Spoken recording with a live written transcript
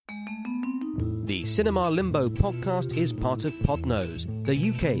The Cinema Limbo podcast is part of Podnose,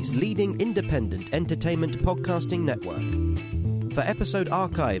 the UK's leading independent entertainment podcasting network. For episode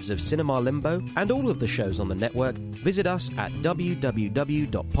archives of Cinema Limbo and all of the shows on the network, visit us at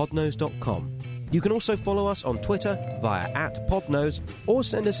www.podnose.com. You can also follow us on Twitter via @Podnose or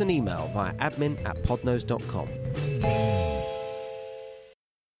send us an email via admin@podnose.com.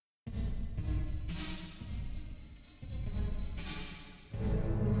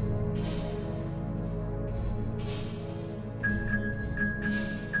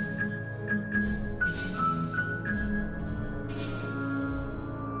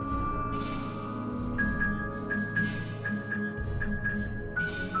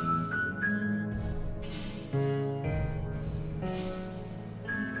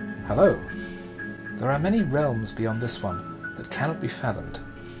 Hello. There are many realms beyond this one that cannot be fathomed,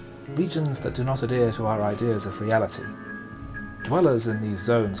 regions that do not adhere to our ideas of reality. Dwellers in these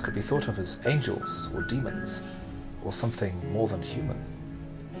zones could be thought of as angels or demons, or something more than human.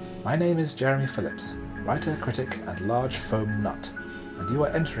 My name is Jeremy Phillips, writer, critic, and large foam nut, and you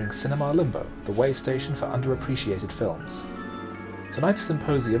are entering Cinema Limbo, the way station for underappreciated films. Tonight's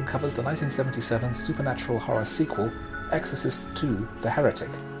symposium covers the 1977 supernatural horror sequel, Exorcist II: The Heretic,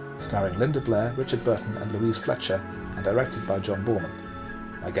 starring Linda Blair, Richard Burton and Louise Fletcher, and directed by John Boorman.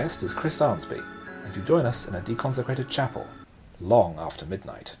 My guest is Chris Arnsby, and you join us in a deconsecrated chapel, long after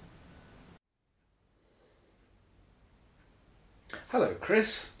midnight. Hello,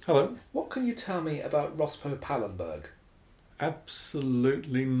 Chris. Hello. What can you tell me about Rospo Pallenberg?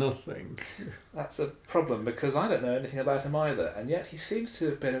 Absolutely nothing. That's a problem, because I don't know anything about him either, and yet he seems to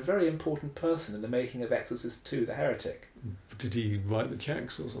have been a very important person in the making of Exorcist II: The Heretic. Did he write the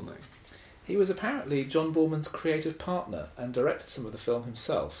checks or something? He was apparently John Boorman's creative partner and directed some of the film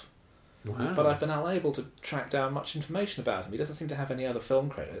himself. Wow. But I've been unable to track down much information about him. He doesn't seem to have any other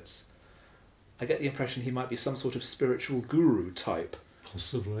film credits. I get the impression he might be some sort of spiritual guru type.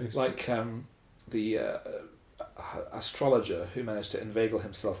 Possibly. Like the astrologer who managed to inveigle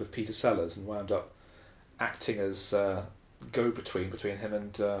himself with Peter Sellers and wound up acting as go-between between him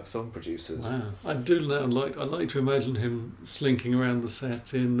and film producers. Wow. I do now like to imagine him slinking around the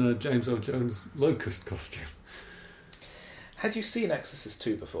set in James Earl Jones' locust costume. Had you seen Exorcist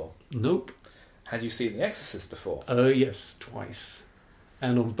II before? Nope. Had you seen The Exorcist before? Yes, twice.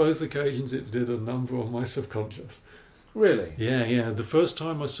 And on both occasions it did a number on my subconscious. Really? Yeah. The first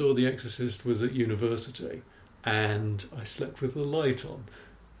time I saw The Exorcist was at university, and I slept with the light on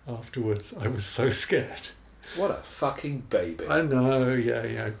afterwards. I was so scared. What a fucking baby. I know,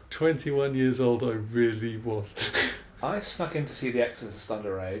 yeah. 21 years old I really was. I snuck in to see The Exorcist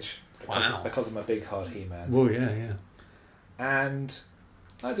underage because I'm a big hard He-Man. Well, yeah. And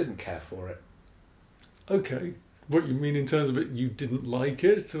I didn't care for it. Okay. What you mean in terms of it, you didn't like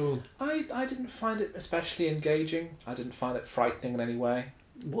it, or...? I didn't find it especially engaging. I didn't find it frightening in any way.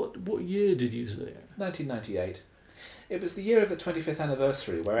 What year did you see it? 1998. It was the year of the 25th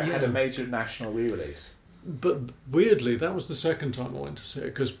anniversary, where it had a major national re-release. But weirdly, that was the second time I went to see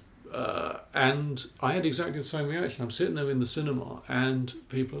it, because and I had exactly the same reaction. I'm sitting there in the cinema, and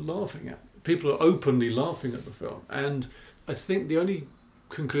people are openly laughing at the film. And I think the only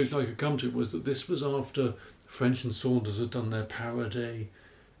conclusion I could come to was that this was after French and Saunders had done their parody.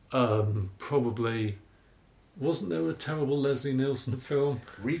 Probably, wasn't there a terrible Leslie Nielsen film?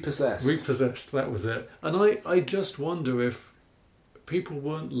 Repossessed, that was it. And I just wonder if people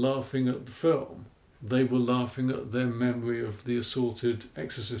weren't laughing at the film, they were laughing at their memory of the assaulted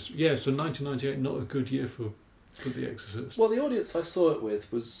Exorcist. Yeah, so 1998, not a good year for The Exorcist. Well, the audience I saw it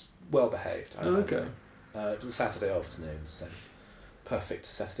with was well behaved. Okay. It was a Saturday afternoon, so perfect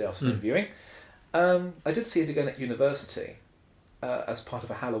Saturday afternoon viewing. I did see it again at university as part of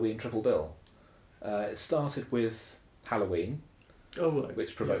a Halloween triple bill. It started with Halloween,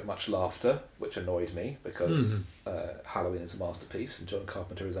 which provoked much laughter, which annoyed me because Halloween is a masterpiece and John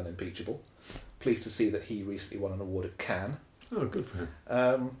Carpenter is unimpeachable. Pleased to see that he recently won an award at Cannes. Oh, good for him.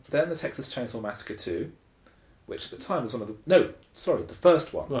 Then the Texas Chainsaw Massacre 2, which at the time was the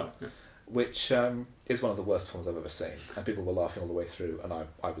first one, right, yeah. which is one of the worst films I've ever seen, and people were laughing all the way through, and I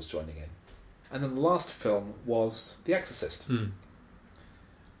was joining in. And then the last film was The Exorcist.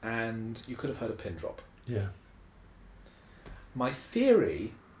 And you could have heard a pin drop. Yeah. My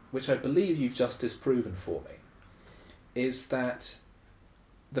theory, which I believe you've just disproven for me, is that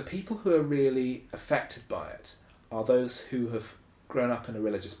the people who are really affected by it are those who have grown up in a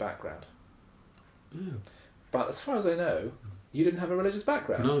religious background. Yeah. But as far as I know, you didn't have a religious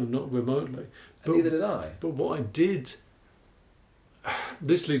background. No, not remotely. And neither did I. But what I did...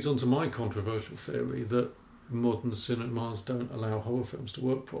 This leads on to my controversial theory that modern cinemas don't allow horror films to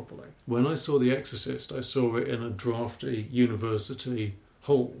work properly. When I saw The Exorcist, I saw it in a drafty university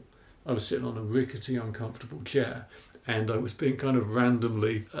hall. I was sitting on a rickety, uncomfortable chair, and I was being kind of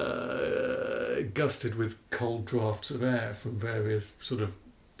randomly gusted with cold drafts of air from various sort of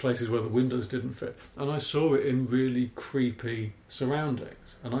places where the windows didn't fit. And I saw it in really creepy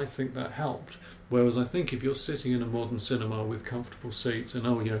surroundings, and I think that helped. Whereas I think if you're sitting in a modern cinema with comfortable seats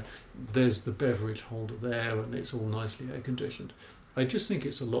and, there's the beverage holder there and it's all nicely air conditioned, I just think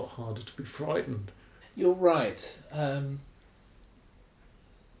it's a lot harder to be frightened. You're right.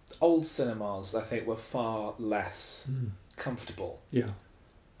 Old cinemas, I think, were far less comfortable. Yeah.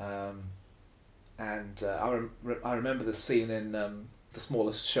 I remember the scene in The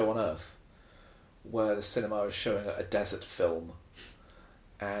Smallest Show on Earth, where the cinema is showing a desert film,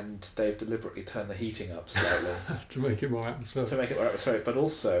 and they've deliberately turned the heating up slightly to make it more atmospheric. But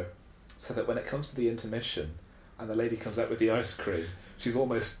also so that when it comes to the intermission and the lady comes out with the ice cream, she's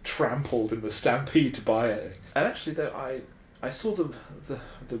almost trampled in the stampede to buy it. And actually, though, I saw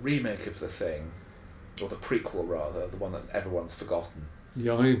the remake of The Thing, or the prequel rather, the one that everyone's forgotten.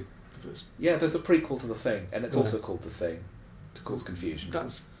 Yeah, there's a prequel to The Thing, and it's also called The Thing, to cause confusion.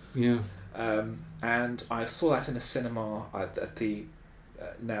 And I saw that in a cinema at the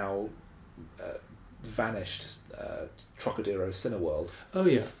now vanished Trocadero Cineworld. Oh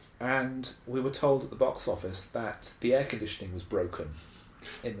yeah. And we were told at the box office that the air conditioning was broken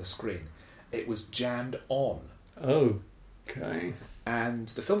in the screen. It was jammed on. Oh, okay. And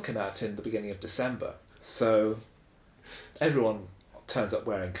the film came out in the beginning of December, so everyone turns up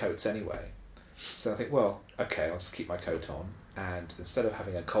wearing coats anyway. So I think, well, okay, I'll just keep my coat on, and instead of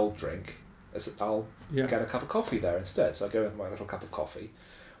having a cold drink, I'll get a cup of coffee there instead. So I go with my little cup of coffee,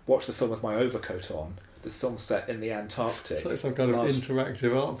 watch the film with my overcoat on. This film's set in the Antarctic. So it's some kind of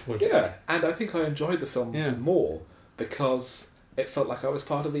interactive art project. Yeah, and I think I enjoyed the film more because it felt like I was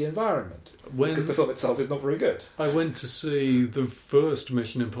part of the environment. Because the film itself is not very good. I went to see the first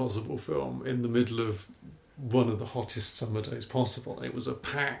Mission Impossible film in the middle of one of the hottest summer days possible. It was a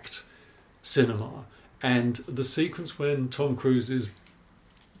packed cinema, and the sequence when Tom Cruise is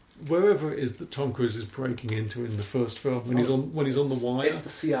wherever it is that Tom Cruise is breaking into in the first film, when he's on the wire, it's the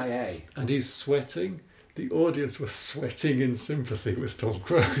CIA, and he's sweating. The audience was sweating in sympathy with Tom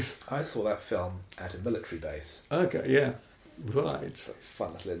Cruise. I saw that film at a military base. Okay, yeah, right. It's a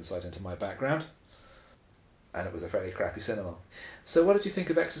fun little insight into my background, and it was a very crappy cinema. So, what did you think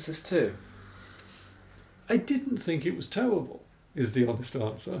of Exorcist 2? I didn't think it was terrible, is the honest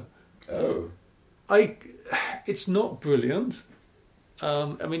answer. Oh. It's not brilliant.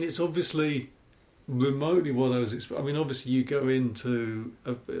 It's obviously remotely what I was expecting. Obviously you go into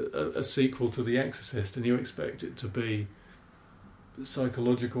a sequel to The Exorcist and you expect it to be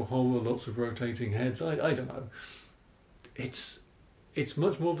psychological horror, lots of rotating heads. I don't know. It's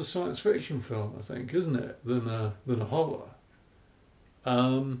much more of a science fiction film, I think, isn't it, than a horror.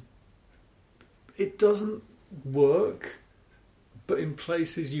 It doesn't work, but in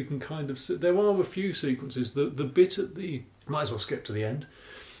places you can kind of see. There are a few sequences. The bit at the... Might as well skip to the end.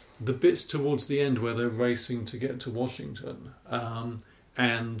 The bits towards the end where they're racing to get to Washington,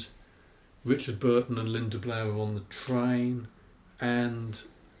 and Richard Burton and Linda Blair are on the train, and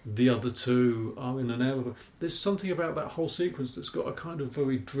the other two are in an elevator. There's something about that whole sequence that's got a kind of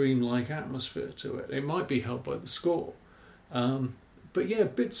very dreamlike atmosphere to it. It might be helped by the score. But yeah,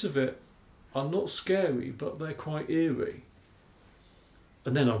 bits of it are not scary, but they're quite eerie.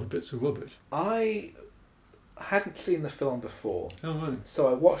 And then other bits are rubbish. I hadn't seen the film before, right. So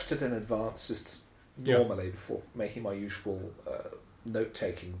I watched it in advance, just normally before making my usual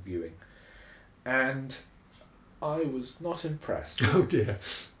note-taking viewing, and I was not impressed. Oh dear,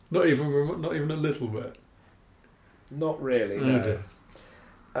 not even a little bit. Not really, no.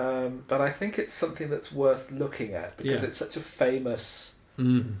 But I think it's something that's worth looking at because it's such a famous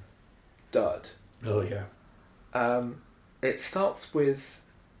dud. Oh yeah. It starts with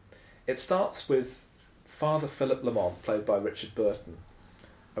Father Philip Lamont, played by Richard Burton,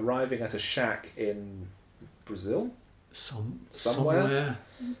 arriving at a shack in Brazil, somewhere.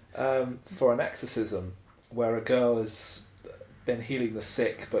 For an exorcism, where a girl has been healing the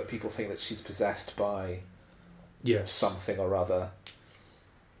sick, but people think that she's possessed by something or other,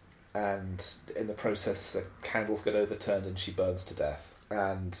 and in the process, candles get overturned and she burns to death.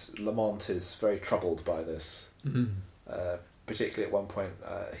 And Lamont is very troubled by this. Particularly at one point,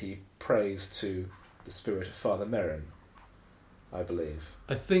 he prays to the spirit of Father Merrin, I believe.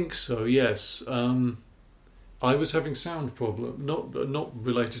 I think so, yes. I was having sound problem, not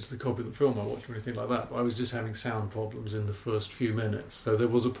related to the copy of the film I watched or anything like that, but I was just having sound problems in the first few minutes. So there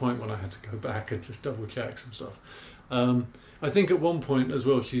was a point when I had to go back and just double check some stuff. I think at one point as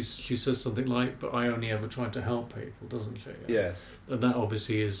well, she says something like, "But I only ever tried to help people," doesn't she? Yes. And that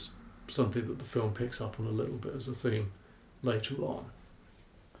obviously is something that the film picks up on a little bit as a theme later on.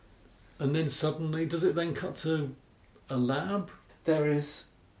 And then suddenly, does it then cut to a lab? There is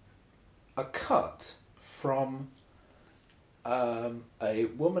a cut from a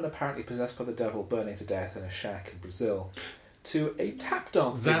woman apparently possessed by the devil burning to death in a shack in Brazil to a tap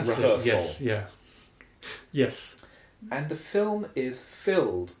dancing rehearsal. Yes, yeah. Yes. And the film is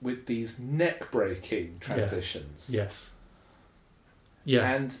filled with these neck-breaking transitions. Yes.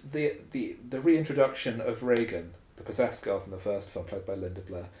 Yeah. And the reintroduction of Regan, the possessed girl from the first film, played by Linda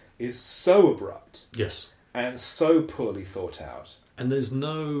Blair, is so abrupt. Yes. And so poorly thought out. And there's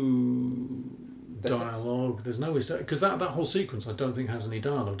no dialogue. There's no... Because that whole sequence, I don't think, has any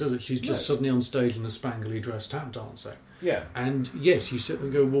dialogue, does it? She's just suddenly on stage in a spangly dress tap dancing. Yeah. And, yes, you sit there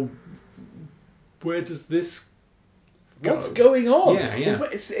and go, well, where does this go? What's going on? Yeah.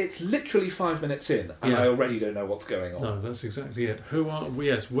 It's literally 5 minutes in, and I already don't know what's going on. No, that's exactly it.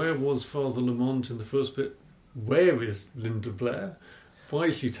 Where was Father Lamont in the first bit? Where is Linda Blair? Why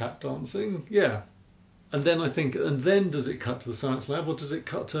is she tap dancing? Yeah. And then does it cut to the science lab, or does it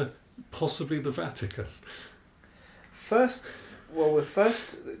cut to possibly the Vatican? We'll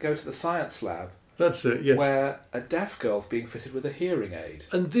first go to the science lab. That's it, yes. Where a deaf girl's being fitted with a hearing aid.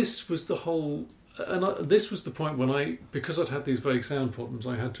 And this was the whole... this was the point when because I'd had these vague sound problems,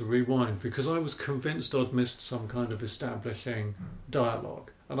 I had to rewind, because I was convinced I'd missed some kind of establishing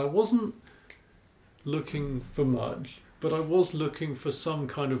dialogue. And I wasn't looking for much, but I was looking for some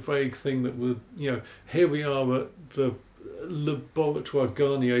kind of vague thing that would, here we are at the Laboratoire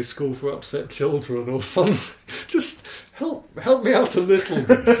Garnier School for Upset Children or something. Just help me out a little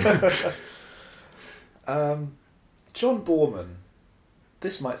bit. John Boorman,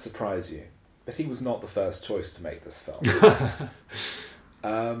 this might surprise you, but he was not the first choice to make this film.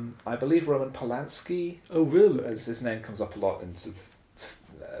 I believe Roman Polanski. Oh, really? As his name comes up a lot in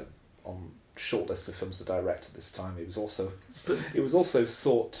on shortlists of films to direct at this time. He was also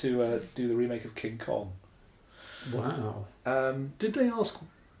sought to do the remake of King Kong. Wow. Did they ask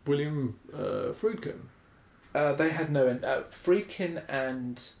William Friedkin? They had no... Friedkin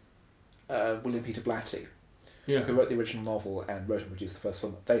and William Peter Blatty, who wrote the original novel and wrote and produced the first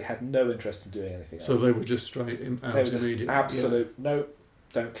film, they had no interest in doing anything else. So they were just straight out they were just immediately. Absolute, no,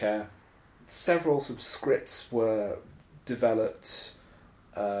 don't care. Several sort of scripts were developed,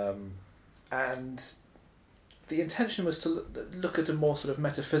 and the intention was to look at a more sort of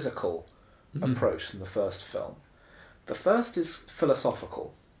metaphysical approach than the first film. The first is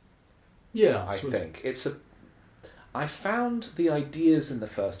philosophical. Yeah, I think I found the ideas in the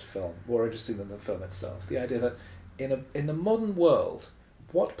first film more interesting than the film itself. The idea that in the modern world,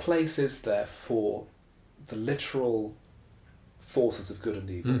 what place is there for the literal forces of good and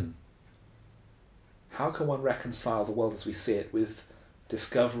evil? How can one reconcile the world as we see it with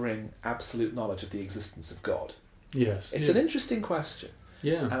discovering absolute knowledge of the existence of God? Yes. It's an interesting question.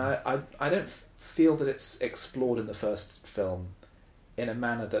 Yeah. And I don't feel that it's explored in the first film in a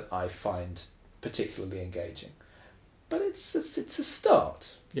manner that I find particularly engaging. But it's a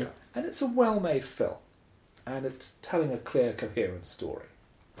start. Yeah. And it's a well-made film. And it's telling a clear, coherent story.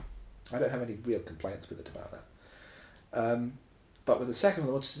 I don't have any real complaints with it about that. But with the second one,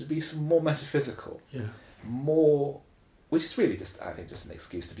 I wanted it to be some more metaphysical. Yeah. More... Which is really just an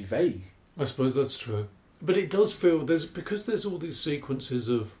excuse to be vague. I suppose that's true. But it does feel... because there's all these sequences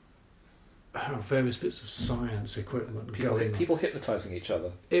of various bits of science equipment people hypnotising each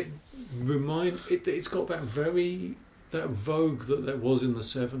other. It's got that vogue that there was in the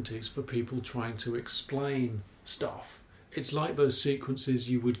 70s for people trying to explain stuff. It's like those sequences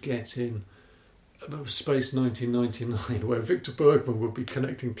you would get in Space 1999 where Victor Bergman would be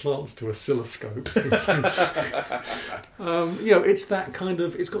connecting plants to oscilloscopes. It's that kind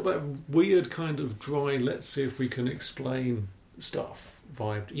of... It's got that weird kind of dry, let's see if we can explain stuff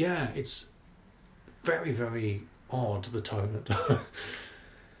vibe. Yeah, it's very, very odd, the tone.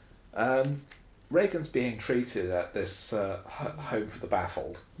 Regan's being treated at this home for the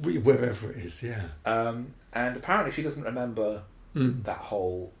baffled. Wherever it is, yeah. And apparently she doesn't remember that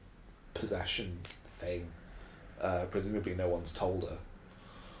whole possession thing. Presumably no one's told her.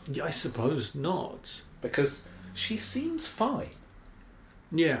 Yeah, I suppose not. Because she seems fine.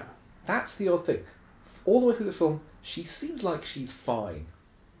 Yeah. That's the odd thing. All the way through the film, she seems like she's fine.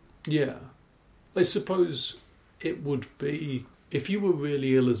 Yeah. I suppose it would be... If you were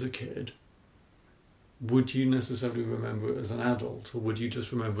really ill as a kid... would you necessarily remember it as an adult, or would you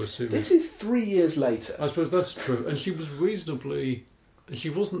just remember a series? This is 3 years later. I suppose that's true. And she was reasonably... She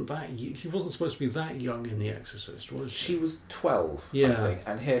wasn't supposed to be that young in The Exorcist, was she? She was 12, I Yeah. think,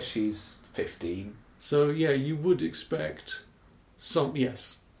 and here she's 15. So, yeah, you would expect some...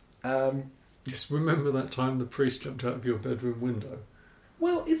 Yes. Um, Just remember that time the priest jumped out of your bedroom window.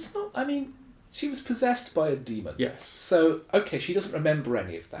 well, it's not... I mean, she was possessed by a demon. Yes. So, okay, she doesn't remember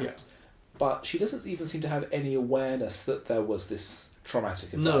any of that. Yeah. But she doesn't even seem to have any awareness that there was this traumatic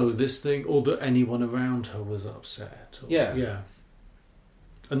event. No, this thing, or that anyone around her was upset. Or, Yeah. Yeah.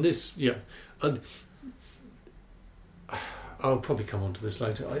 And this, yeah. I'll probably come on to this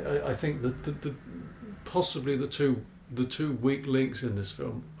later. I think that the possibly the two weak links in this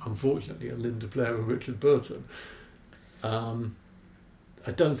film, unfortunately, are Linda Blair and Richard Burton.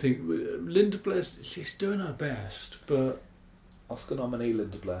 I don't think Linda Blair, she's doing her best, but Oscar nominee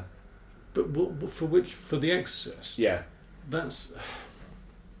Linda Blair. for The Exorcist, Yeah. that's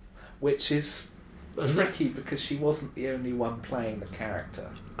Which is and tricky because she wasn't the only one playing the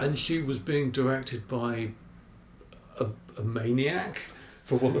character. and she was being directed by a maniac,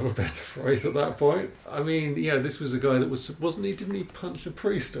 for want of a better phrase, at that point. I mean, yeah, this was a guy that wasn't he? Didn't he punch a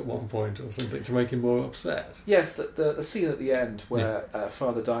priest at one point or something to make him more upset? Yes, the scene at the end where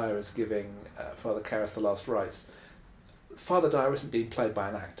Father Dyer is giving Father Karras the last rites. Father Dyer isn't being played by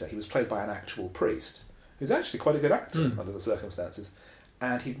an actor. He was played by an actual priest, who's actually quite a good actor under the circumstances.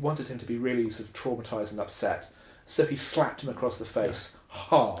 And he wanted him to be really sort of traumatised and upset. So he slapped him across the face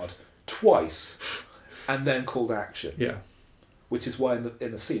hard, twice, and then called action. Yeah. Which is why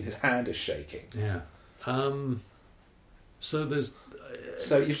in the scene his hand is shaking. Yeah. So there's...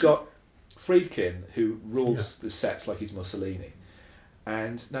 So you've got Friedkin, who rules the sets like he's Mussolini.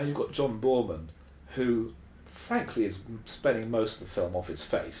 And now you've got John Borman, who, frankly, is spending most of the film off his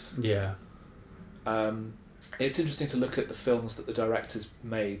face. Yeah. It's interesting to look at the films that the directors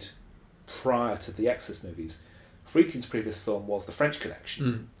made prior to the Exorcist movies. Friedkin's previous film was The French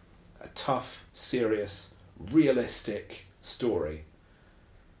Connection. A tough, serious, realistic story.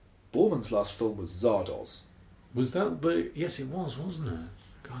 Borman's last film was Zardoz. Was that the... Yes, it was, wasn't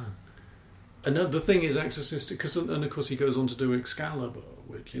it? God. And the thing is Exorcist, and of course he goes on to do Excalibur,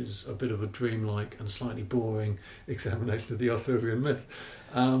 which is a bit of a dreamlike and slightly boring examination of the Arthurian myth.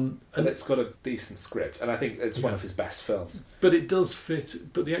 And it's got a decent script, and I think it's one of his best films. But it does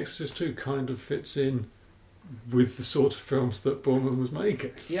fit, but The Exorcist 2 kind of fits in with the sort of films that Borman was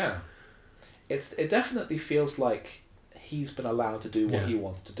making. Yeah. It definitely feels like he's been allowed to do what he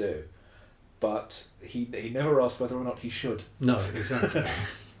wanted to do, but he never asked whether or not he should. No, exactly.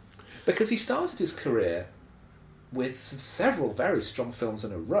 Because he started his career with several very strong films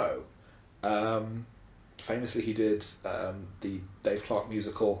in a row. Famously, he did the Dave Clark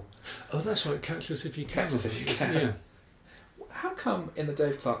musical. Oh, that's right, Catch Us If You Can. Catch Us If You Can. Yeah. How come in the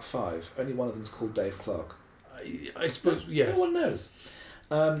Dave Clark 5 only one of them's called Dave Clark? I suppose, yes. No one knows.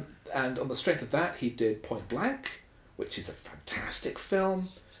 And on the strength of that, he did Point Blank, which is a fantastic film.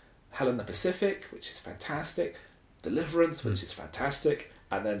 Hell in the Pacific, which is fantastic. Deliverance, which is fantastic.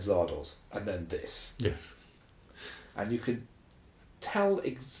 And then Zardoz. And then this. Yes. And you could tell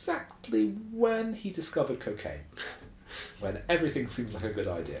exactly when he discovered cocaine. When everything seems like a good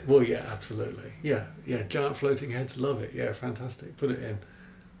idea. Well, yeah, absolutely. Yeah, giant floating heads, love it. Yeah, fantastic. Put it in.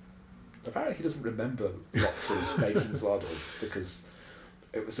 Apparently he doesn't remember lots of making Zardoz because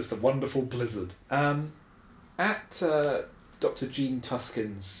it was just a wonderful blizzard. At Dr. Gene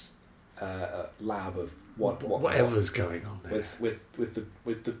Tuskin's lab of whatever's going on there,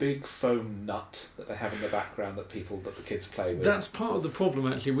 with the big foam nut that they have in the background that the kids play with. That's part of the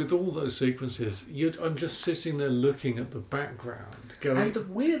problem actually with all those sequences. I'm just sitting there looking at the background, going, and the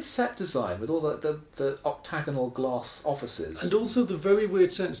weird set design with all the octagonal glass offices, and also the very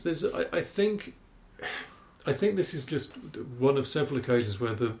weird sense. There's I think this is just one of several occasions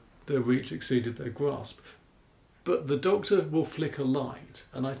where their reach exceeded their grasp. But the Doctor will flick a light,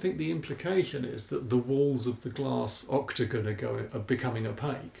 and I think the implication is that the walls of the glass octagon are becoming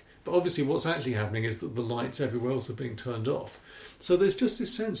opaque. But obviously what's actually happening is that the lights everywhere else are being turned off. So there's just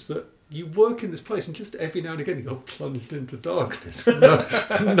this sense that you work in this place and just every now and again you're plunged into darkness for no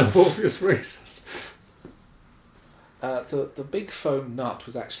obvious reason. The big foam nut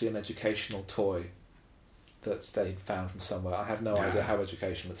was actually an educational toy that they'd found from somewhere. I have no idea how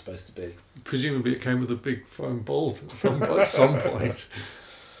educational it's supposed to be. Presumably it came with a big foam bolt at some point.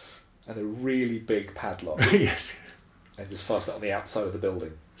 And a really big padlock. Yes. And just fastened it on the outside of the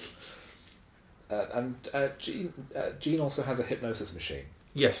building. Gene also has a hypnosis machine.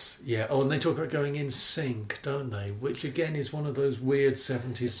 Yes, yeah. Oh, and they talk about going in sync, don't they? Which again is one of those weird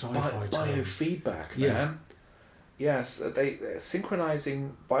 70s sci-fi terms. Biofeedback, Yeah. man. Yes, they're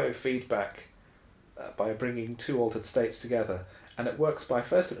synchronizing biofeedback by bringing two altered states together, and it works by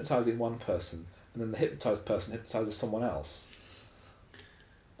first hypnotizing one person, and then the hypnotized person hypnotizes someone else,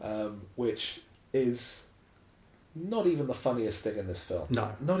 which is not even the funniest thing in this film.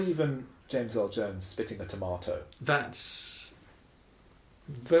 No. Not even James Earl Jones spitting a tomato. That's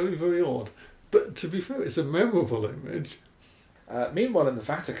very, very odd. But to be fair, it's a memorable image. Meanwhile, in the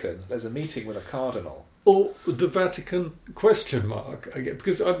Vatican, there's a meeting with a cardinal. Or the Vatican question mark,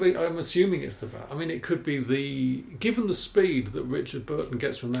 because I'm assuming it's the Vatican. I mean, it could be given the speed that Richard Burton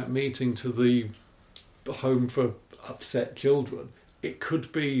gets from that meeting to the home for upset children, it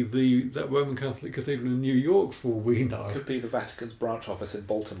could be that Roman Catholic Cathedral in New York, for all we know. It could be the Vatican's branch office in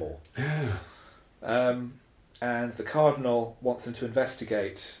Baltimore. Yeah. And the cardinal wants him to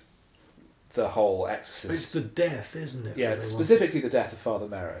investigate the whole exorcist. It's the death, isn't it? Yeah, specifically the death of Father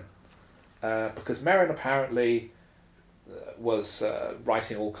Merrin. Because Merrin apparently was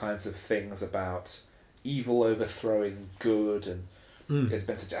writing all kinds of things about evil overthrowing good, and it's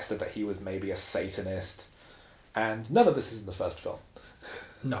been suggested that he was maybe a Satanist. And none of this is in the first film.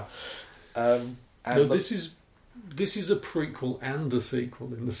 No. And this is a prequel and a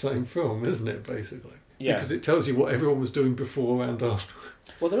sequel in the same film, isn't it, basically? Yeah. Because it tells you what everyone was doing before and after.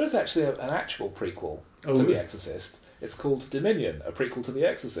 Well, there is actually an actual prequel to really? The Exorcist. It's called Dominion, a prequel to The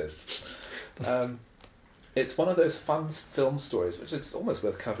Exorcist. It's one of those fun film stories, which it's almost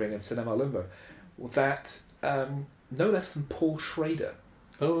worth covering in Cinema Limbo, that no less than Paul Schrader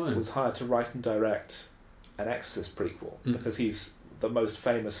was hired to write and direct an Exorcist prequel, because he's the most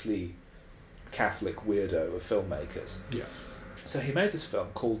famously Catholic weirdo of filmmakers. Yeah. So he made this film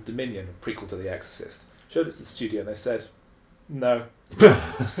called Dominion, a prequel to The Exorcist. Showed it to the studio and they said, no.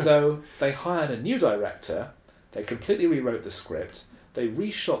 So they hired a new director, they completely rewrote the script, they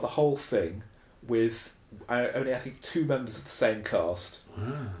reshot the whole thing with only, I think, 2 members of the same cast,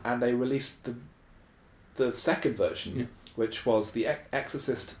 and they released the second version, which was The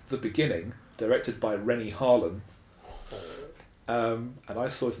Exorcist The Beginning, directed by Rennie Harlan. And I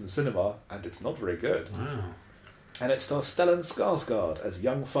saw it in the cinema, and it's not very good. Wow. And it stars Stellan Skarsgård as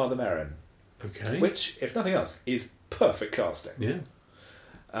young Father Merrin. Okay. Which, if nothing else, is perfect casting.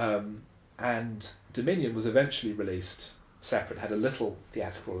 Yeah. And Dominion was eventually released separate, had a little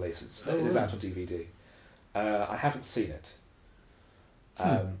theatrical release. It is out on DVD. I haven't seen it.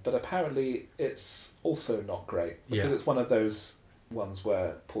 But apparently it's also not great, because it's one of those ones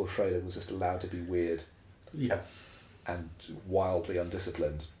where Paul Schrader was just allowed to be weird and wildly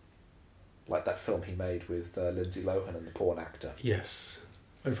undisciplined. Like that film he made with Lindsay Lohan and the porn actor. Yes.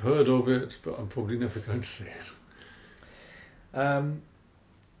 I've heard of it, but I'm probably never going to see it.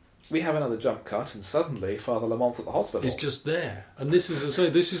 We have another jump cut, and suddenly Father Lamont's at the hospital. It's just there, and this is, as I say,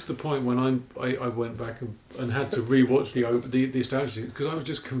 this is the point when I went back and had to rewatch the establishing, because I was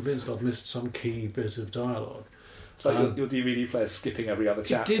just convinced I'd missed some key bit of dialogue. It's like your DVD player's skipping every other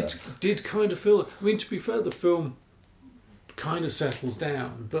chapter. It did kind of feel. I mean, to be fair, the film kind of settles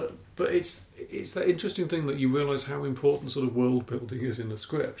down, but it's that interesting thing that you realise how important sort of world building is in a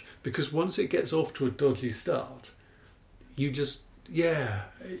script, because once it gets off to a dodgy start, you just. Yeah,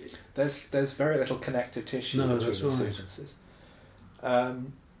 there's very little connective tissue between the sequences.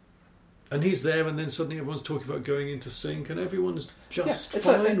 And he's there, and then suddenly everyone's talking about going into sync, and everyone's just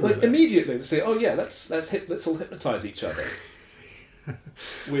fine with it. Immediately they say, "Oh yeah, let's all hypnotise each other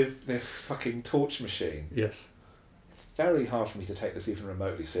with this fucking torch machine." Yes, it's very hard for me to take this even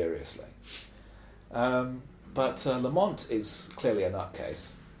remotely seriously. But Lamont is clearly a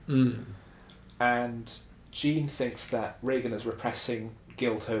nutcase, and Jean thinks that Regan is repressing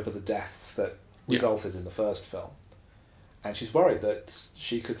guilt over the deaths that resulted in the first film. And she's worried that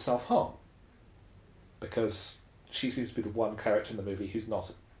she could self-harm, because she seems to be the one character in the movie who's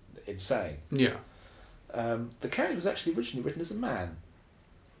not insane. Yeah. The character was actually originally written as a man.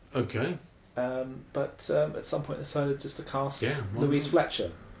 Okay. But at some point decided just to cast Louise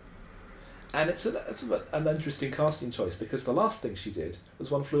Fletcher. And it's an interesting casting choice, because the last thing she did was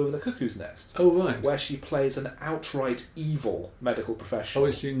One Flew Over the Cuckoo's Nest. Oh, right. Where she plays an outright evil medical professional. Oh,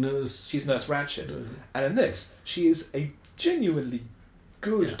 is she Nurse? She's Nurse Ratched. And in this, she is a genuinely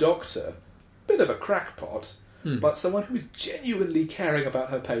good doctor, bit of a crackpot, but someone who is genuinely caring about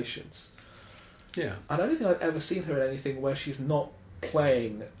her patients. Yeah. And I don't think I've ever seen her in anything where she's not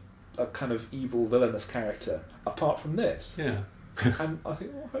playing a kind of evil, villainous character, apart from this. Yeah. And I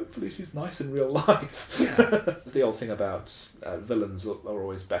think, well, hopefully she's nice in real life. Yeah. The old thing about villains are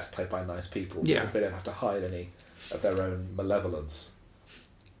always best played by nice people, because they don't have to hide any of their own malevolence.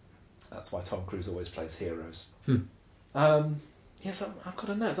 That's why Tom Cruise always plays heroes. Yes, I've got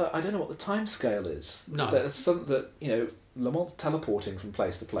to know that. I don't know what the time scale is. No. That's something that, Lamont's teleporting from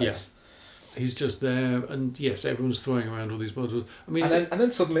place to place. Yes. He's just there, and yes, everyone's throwing around all these bottles. I mean, and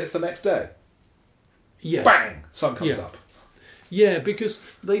then suddenly it's the next day. Yes. Bang! Sun comes up. Yeah, because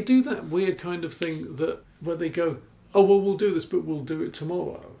they do that weird kind of thing where they go, oh, well, we'll do this, but we'll do it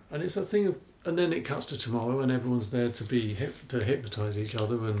tomorrow. And it's a thing of... And then it cuts to tomorrow, and everyone's there to to hypnotise each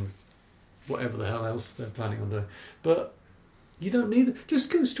other and whatever the hell else they're planning on doing. But you don't need it.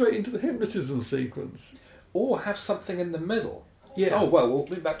 Just go straight into the hypnotism sequence. Or have something in the middle. Yeah. So, we'll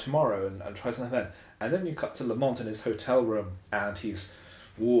be back tomorrow and try something then. And then you cut to Lamont in his hotel room, and he's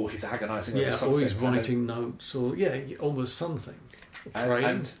agonising over something. Or he's writing notes, or almost something.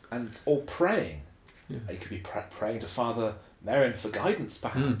 Praying. Or praying. Yeah. You could be praying to Father Merrin for guidance,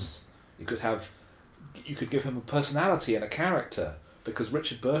 perhaps. You could give him a personality and a character, because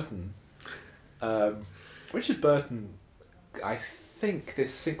Richard Burton, I think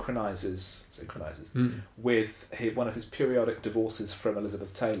this synchronizes with one of his periodic divorces from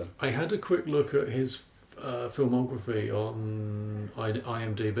Elizabeth Taylor. I had a quick look at his filmography on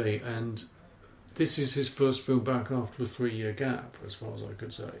IMDb, and this is his first film back after a 3-year gap, as far as I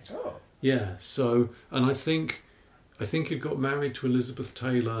could say. Oh. Yeah, so, and I think he got married to Elizabeth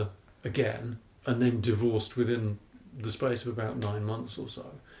Taylor again, and then divorced within the space of about 9 months or so.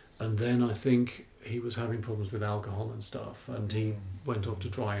 And then I think he was having problems with alcohol and stuff, and he went off to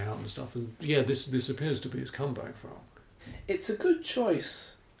dry out and stuff. And this appears to be his comeback film. It's a good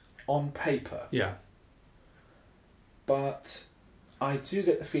choice on paper. Yeah. But I do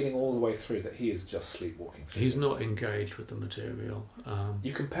get the feeling all the way through that he is just sleepwalking through. He's not engaged with the material.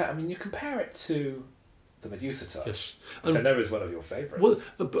 You compare it to the Medusa touch, yes. Which I know is one of your favourites.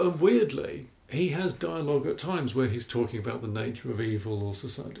 Well, weirdly, he has dialogue at times where he's talking about the nature of evil or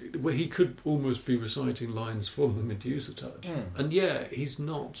society, where he could almost be reciting lines from the Medusa touch. And he's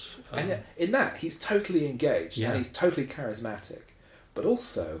not. And yet, in that, he's totally engaged and he's totally charismatic. But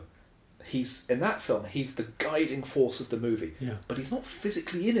also, in that film, he's the guiding force of the movie. Yeah. But he's not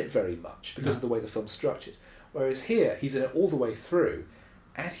physically in it very much because of the way the film's structured. Whereas here, he's in it all the way through,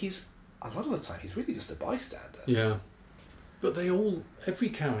 and a lot of the time, he's really just a bystander. Yeah. But every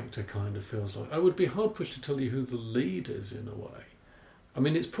character kind of feels like... I would be hard-pushed to tell you who the lead is, in a way. I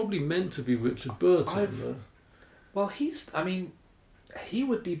mean, it's probably meant to be Richard Burton. Well, he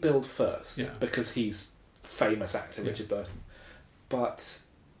would be billed first, because he's famous actor Richard Burton. But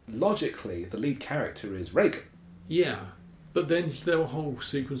logically, the lead character is Regan. Yeah. But then there are whole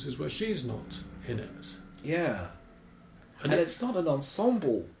sequences where she's not in it. Yeah. And it's not an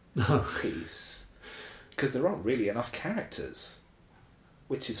ensemble piece, because there aren't really enough characters,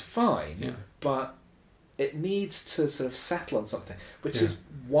 which is fine, but it needs to sort of settle on something, which is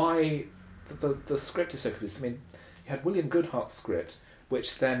why the script is so confused. I mean, you had William Goodhart's script,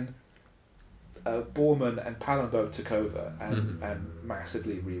 which then Borman and Pallenberg took over and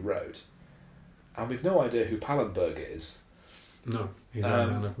massively rewrote, and we've no idea who Pallenberg is. No, he's a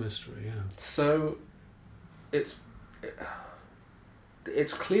man of mystery, So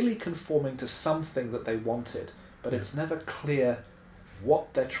it's clearly conforming to something that they wanted, but it's never clear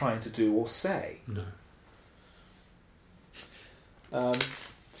what they're trying to do or say. No.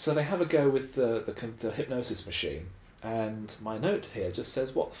 So they have a go with the hypnosis machine, and my note here just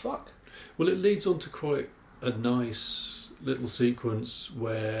says, what the fuck? Well, it leads on to quite a nice little sequence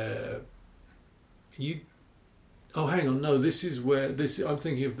where you... Oh, hang on, no, this is where... I'm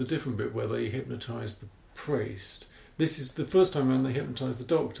thinking of the different bit where they hypnotise the priest. This is the first time around they hypnotise the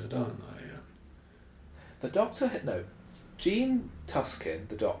doctor, don't they? The doctor... No. Gene Tuskin,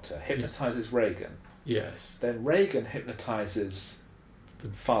 the doctor, hypnotises Regan. Yes. Then Regan hypnotises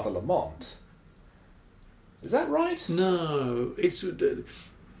Father Lamont. Is that right? No.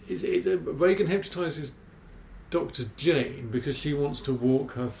 Regan hypnotises Dr. Jane because she wants to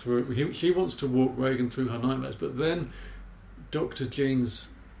walk her through... She wants to walk Regan through her nightmares, but then Dr. Jane's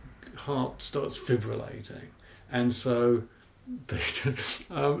heart starts fibrillating. And so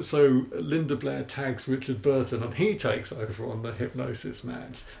Linda Blair tags Richard Burton, and he takes over on the hypnosis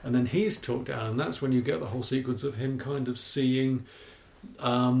match. And then he's talked down, and that's when you get the whole sequence of him kind of seeing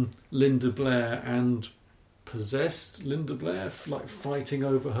Linda Blair and possessed Linda Blair, like fighting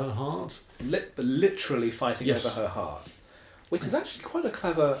over her heart. Literally fighting over her heart. Which is actually quite a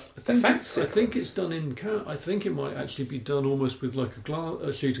clever effect sequence. I think it's done in... I think it might actually be done almost with like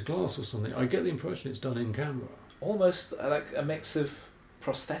a sheet of glass or something. I get the impression it's done in camera. Almost like a mix of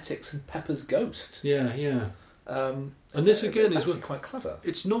prosthetics and Pepper's Ghost. Yeah, yeah. And this again is actually quite clever.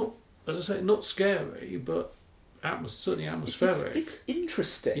 It's not, as I say, not scary, but certainly atmospheric. It's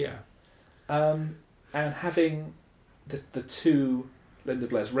interesting. Yeah. And having the two Linda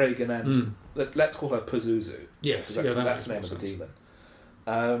Blair's, Reagan and let's call her Pazuzu. Yes, that's the name of the demon.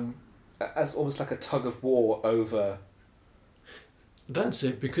 As almost like a tug of war over. That's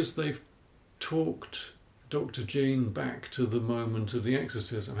it, because they've talked Dr. Jean back to the moment of the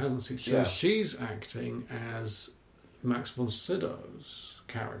exorcism, hasn't she? So she's acting as Max von Sydow's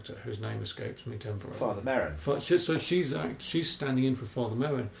character, whose name escapes me temporarily. Father Merrin. So she's standing in for Father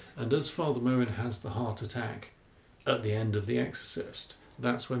Merrin, and as Father Merrin has the heart attack at the end of The Exorcist,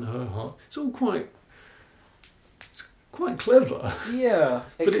 that's when her heart... It's quite clever. Yeah.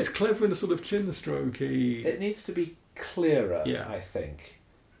 But it's clever in a sort of chin-strokey... It needs to be clearer, I think.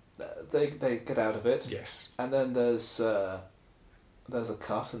 They get out of it. Yes. And then there's a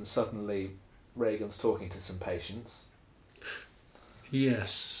cut, and suddenly Reagan's talking to some patients.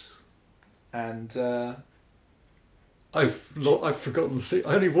 Yes. And I've forgotten to see.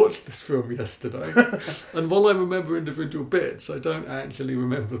 I only watched this film yesterday, and while I remember individual bits, I don't actually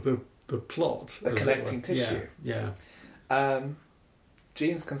remember the plot. The connecting tissue. Yeah.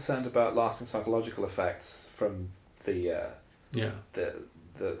 Jean's concerned about lasting psychological effects from the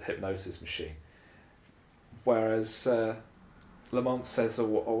hypnosis machine, whereas Lamont says,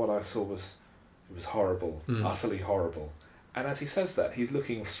 what I saw was horrible, utterly horrible. And as he says that, he's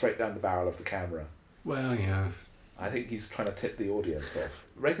looking straight down the barrel of the camera. Well, yeah. I think he's trying to tip the audience off.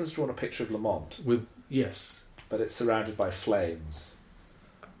 Reagan's drawn a picture of Lamont. Yes. But it's surrounded by flames.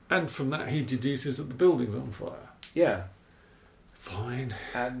 And from that he deduces that the building's on fire. Yeah. Fine.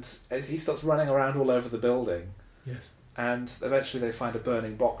 And as he starts running around all over the building. Yes. And eventually they find a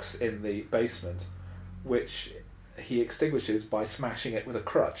burning box in the basement, which he extinguishes by smashing it with a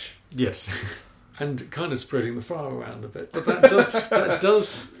crutch. Yes. And kind of spreading the fire around a bit. But that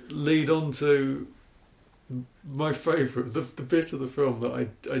does lead on to my favourite, the bit of the film that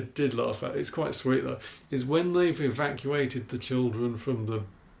I did laugh at. It's quite sweet though. Is when they've evacuated the children from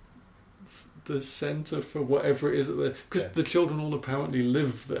the centre for whatever it is because the children all apparently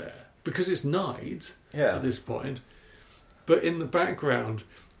live there because it's night at this point. But in the background,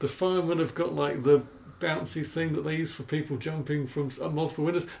 the firemen have got like the bouncy thing that they use for people jumping from multiple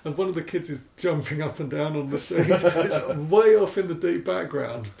windows, and one of the kids is jumping up and down on the sheet. It's way off in the deep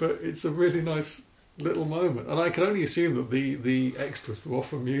background, but it's a really nice little moment. And I can only assume that the extras were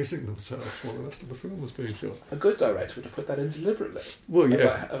off amusing themselves while the rest of the film was being shot. A good director would have put that in deliberately. Well,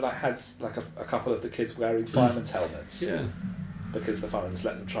 yeah. Had like a couple of the kids wearing firemen's helmets. Yeah. Because the firemen just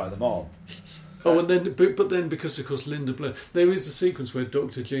let them try them on. And then, but then because of course Linda Blair, there is a sequence where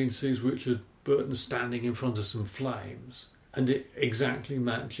Dr. Jean sees Richard Burton standing in front of some flames, and it exactly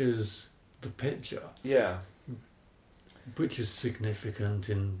matches the picture. Yeah. Which is significant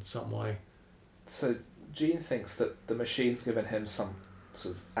in some way. So Jean thinks that the machine's given him some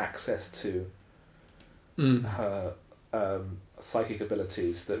sort of access to her psychic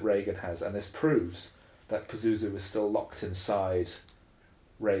abilities that Reagan has, and this proves that Pazuzu is still locked inside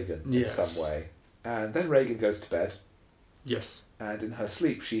Reagan in some way. And then Reagan goes to bed. Yes. And in her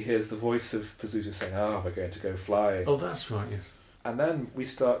sleep she hears the voice of Pazuzu saying, we're going to go flying. Oh, that's right, yes. And then we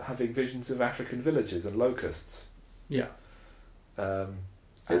start having visions of African villages and locusts. Yeah.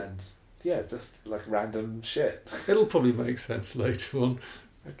 Just like random shit. It'll probably make sense later on.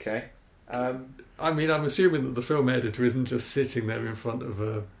 Okay. I mean, I'm assuming that the film editor isn't just sitting there in front of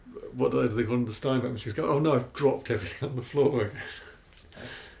a... What do they call it? The Steinbeck machine. Going, oh no, I've dropped everything on the floor.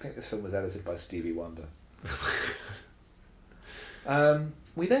 I think this film was edited by Stevie Wonder.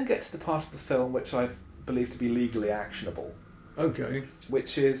 We then get to the part of the film which I believe to be legally actionable. Okay.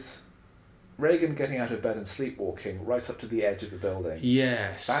 Which is Reagan getting out of bed and sleepwalking right up to the edge of the building.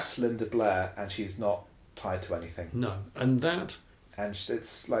 Yes. That's Linda Blair, and she's not tied to anything. No. And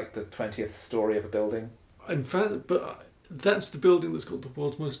it's like the 20th story of a building. In fact, but that's the building that's got the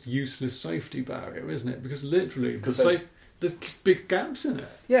world's most useless safety barrier, isn't it? Because literally, there's big gaps in it.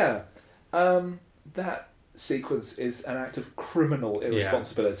 Yeah. That sequence is an act of criminal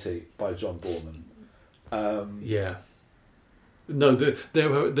irresponsibility by John Borman. Yeah. No,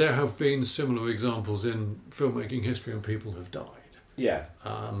 there have been similar examples in filmmaking history and people have died. Yeah.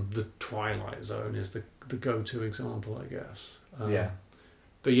 The Twilight Zone is the go-to example, I guess.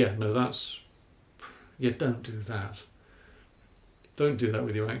 But don't do that. Don't do that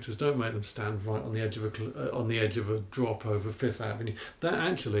with your actors. Don't make them stand right on the edge of a drop over Fifth Avenue.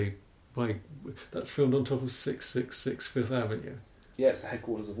 That's filmed on top of 666 Fifth Avenue. Yeah, it's the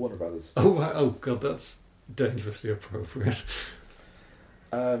headquarters of Warner Brothers. Oh God, that's dangerously appropriate.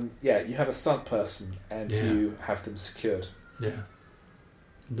 You have a stunt person and you have them secured. Yeah.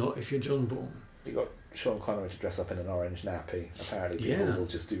 Not if you're John Bourne. You've got Sean Connery to dress up in an orange nappy. Apparently people will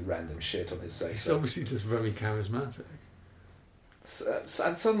just do random shit on his say. He's obviously just very charismatic.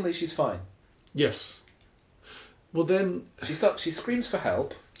 And suddenly she's fine. Yes. Well then... She screams for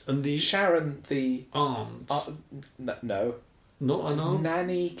help. And the... Sharon, the... Aunt. No. Not an aunt?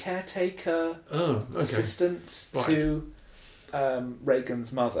 Nanny, caretaker, okay. assistant to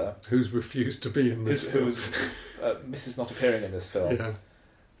Reagan's mother. Who's refused to be in this film. Mrs. Not appearing in this film.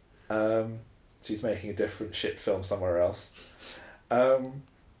 Yeah. She's making a different shit film somewhere else. And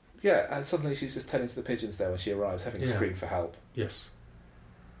suddenly she's just tending to the pigeons there when she arrives, having to scream for help. Yes.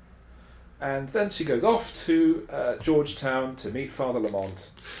 And then she goes off to Georgetown to meet Father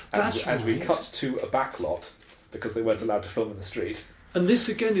Lamont. And we cut to a backlot because they weren't allowed to film in the street. And this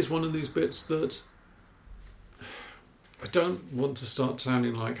again is one of these bits that I don't want to start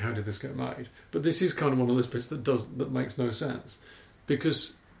sounding like how did this get made, but this is kind of one of those bits that makes no sense,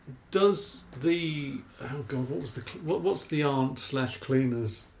 because does the what's the aunt /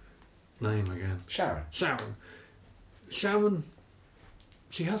 cleaner's name again? Sharon.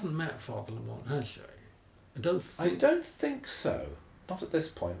 She hasn't met Father Lamont, has she? I don't think so. Not at this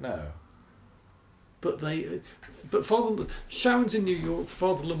point, no. But Sharon's in New York,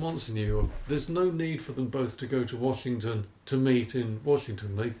 Father Lamont's in New York. There's no need for them both to go to Washington to meet in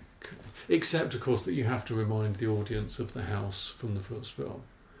Washington. Except, of course, that you have to remind the audience of the house from the first film.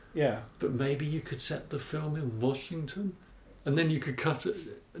 Yeah. But maybe you could set the film in Washington, and then you could cut it.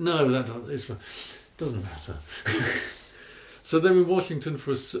 No, that doesn't matter. So they're in Washington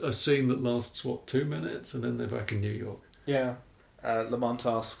for a scene that lasts 2 minutes, and then they're back in New York. Yeah. Lamont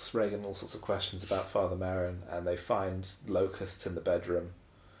asks Reagan all sorts of questions about Father Merrin, and they find locusts in the bedroom,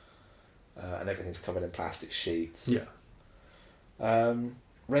 and everything's covered in plastic sheets. Yeah.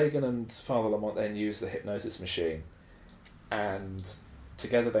 Reagan and Father Lamont then use the hypnosis machine, and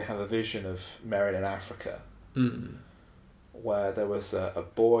together they have a vision of Merrin in Africa, where there was a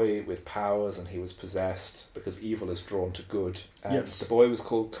boy with powers, and he was possessed because evil is drawn to good. And the boy was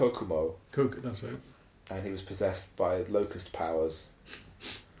called Kokomo. That's it. And he was possessed by locust powers.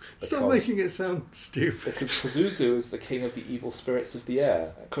 Stop making it sound stupid. Because Pazuzu is the king of the evil spirits of the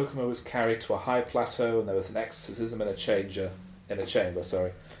air. Kokomo was carried to a high plateau, and there was an exorcism in a chamber.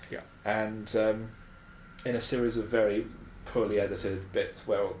 Yeah. And in a series of very poorly edited bits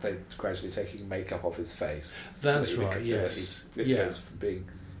where they're gradually taking makeup off his face. That's right. Yes. It goes from being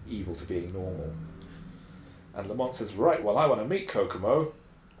evil to being normal. And Lamont says, "Right, well, I want to meet Kokomo."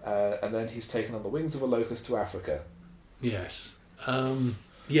 And then he's taken on the wings of a locust to Africa. Yes. And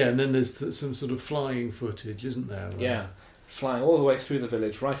then there's some sort of flying footage, isn't there? Yeah. Flying all the way through the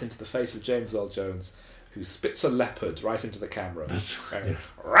village, right into the face of James Earl Jones, who spits a leopard right into the camera. That's right.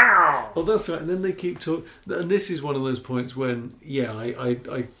 Yes. Oh, that's right. And then they keep talking. And this is one of those points when, I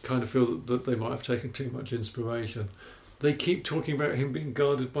kind of feel that they might have taken too much inspiration. They keep talking about him being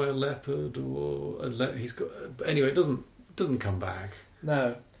guarded by a leopard, or he's got. Anyway, it doesn't come back.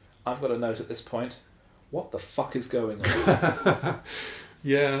 No. I've got a note at this point. What the fuck is going on?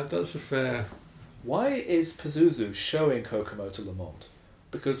 Yeah, that's a fair... Why is Pazuzu showing Kokomo to Lamont?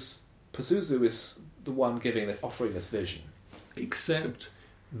 Because Pazuzu is the one offering this vision. Except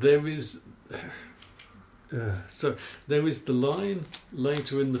there is... So there is the line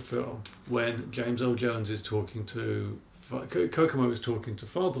later in the film when James Earl Jones is talking to... Kokomo is talking to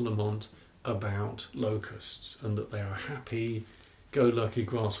Father Lamont about locusts, and that they are happy... go-lucky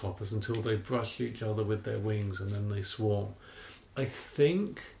grasshoppers until they brush each other with their wings and then they swarm. I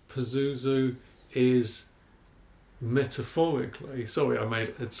think Pazuzu is metaphorically... Sorry,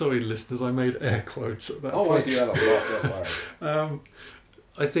 listeners, I made air quotes at that point. I do that a lot, don't worry.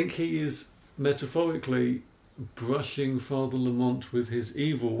 I think he is metaphorically brushing Father Lamont with his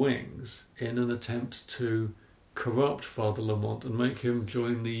evil wings in an attempt to corrupt Father Lamont and make him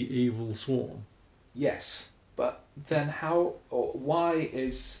join the evil swarm. Yes. But then why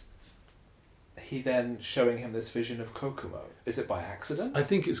is he then showing him this vision of Kokomo? Is it by accident? I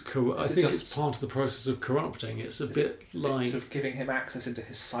think it's it's part of the process of corrupting. It's a bit like... sort of giving him access into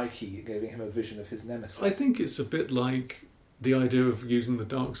his psyche, giving him a vision of his nemesis. I think it's a bit like the idea of using the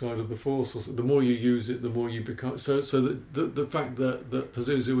dark side of the Force. The more you use it, the more you become... So the fact that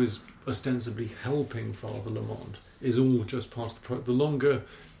Pazuzu is ostensibly helping Father Lamont is all just part of the process. The longer...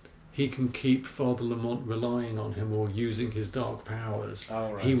 he can keep Father Lamont relying on him or using his dark powers,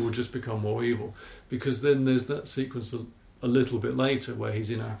 he will just become more evil. Because then there's that sequence a little bit later where he's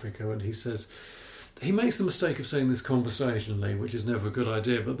in Africa and he says... He makes the mistake of saying this conversationally, which is never a good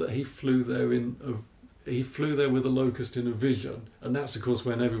idea, but that he flew there with a locust in a vision. And that's, of course,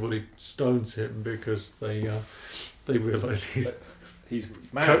 when everybody stones him because they realise he's... He's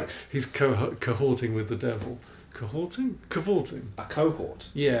mad. He's cohorting with the devil. Cavorting? A cohort.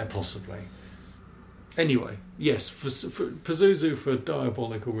 Yeah, possibly. Anyway, yes, for Pazuzu, for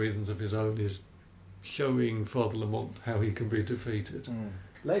diabolical reasons of his own, is showing Father Lamont how he can be defeated.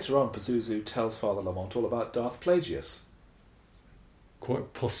 Later on, Pazuzu tells Father Lamont all about Darth Plagueis.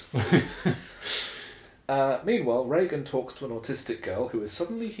 Quite possibly. Meanwhile, Regan talks to an autistic girl who is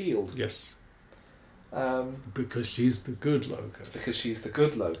suddenly healed. Yes. Because she's the good locust.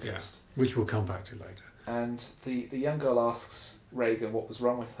 Yeah, which we'll come back to later. And the young girl asks Regan what was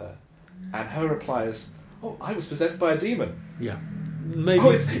wrong with her. And her reply is, "Oh, I was possessed by a demon." Yeah. Maybe.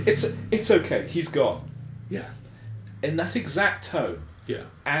 Oh, it's okay. He's gone. Yeah. In that exact tone. Yeah.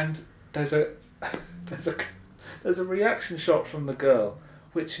 And there's a reaction shot from the girl,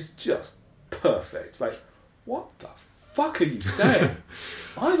 which is just perfect. It's like, what the fuck are you saying?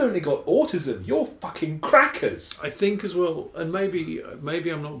 I've only got autism. You're fucking crackers. I think as well, and maybe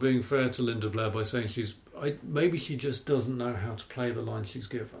I'm not being fair to Linda Blair by saying maybe she just doesn't know how to play the line she's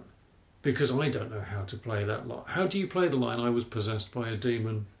given. Because I don't know how to play that line. How do you play the line, "I was possessed by a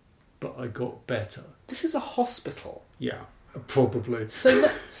demon, but I got better"? This is a hospital. Yeah, probably.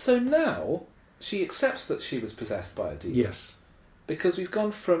 So now she accepts that she was possessed by a demon. Yes. Because we've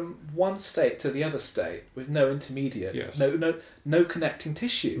gone from one state to the other state with no intermediate, yes. no connecting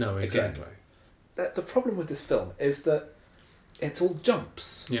tissue. No, exactly. Again. The problem with this film is that it's all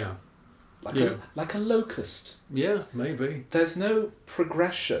jumps. Yeah. Like a locust. Yeah, maybe. There's no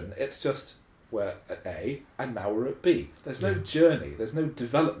progression. It's just we're at A and now we're at B. There's no journey. There's no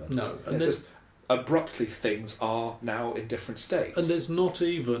development. No, and it's just abruptly things are now in different states. And there's not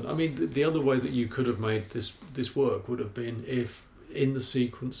even. I mean, the other way that you could have made this work would have been if in the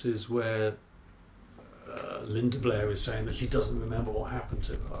sequences where Linda Blair is saying that she doesn't remember what happened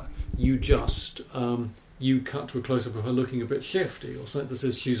to her, you just you cut to a close-up of her looking a bit shifty or something that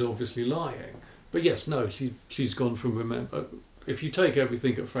says she's obviously lying. But yes, no, she's gone from remember. If you take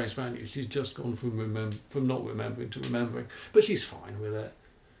everything at face value, she's just gone from not remembering to remembering. But she's fine with it.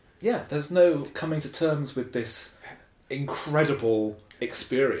 Yeah, there's no coming to terms with this incredible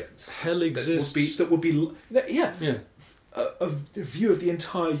experience. Hell exists. That would be yeah. A view of the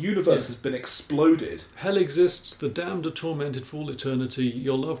entire universe has been exploded. Hell exists. The damned are tormented for all eternity.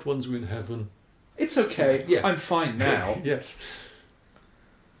 Your loved ones are in heaven. It's okay. Yeah. I'm fine now. Yes.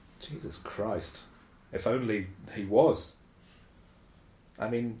 Jesus Christ. If only he was. I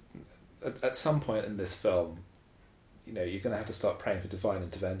mean, at some point in this film, you're going to have to start praying for divine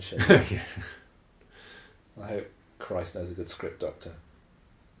intervention. Yeah. I hope Christ knows a good script doctor.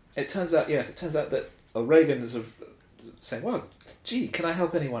 It turns out that Regan is saying, well, gee, can I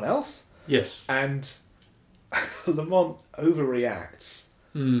help anyone else? Yes. And Lamont overreacts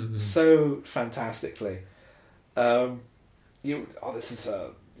so fantastically. This is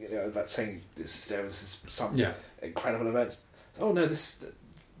about saying there is some incredible event. Oh no, this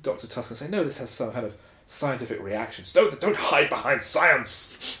Dr. Tusk say no, this has some kind of scientific reactions. No, don't hide behind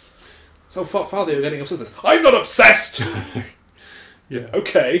science. So Father, you're getting obsessed with this. I'm not obsessed. Yeah.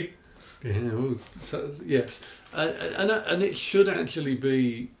 Okay. Yeah. Well, yes. And it should actually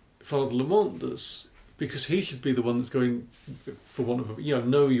be Father Lamont because he should be the one that's going for one of them.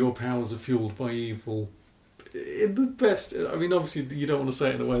 Know your powers are fueled by evil. In the best, I mean, obviously you don't want to say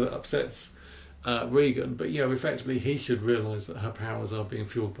it in a way that upsets Regan, but effectively he should realise that her powers are being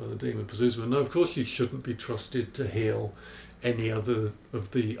fueled by the demon Pazuzu. No, of course she shouldn't be trusted to heal any other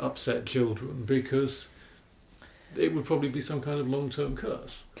of the upset children because it would probably be some kind of long-term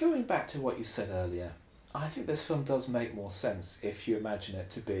curse. Going back to what you said earlier, I think this film does make more sense if you imagine it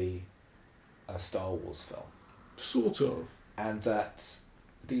to be a Star Wars film. Sort of. And that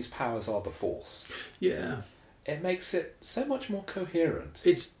these powers are the Force. Yeah. It makes it so much more coherent.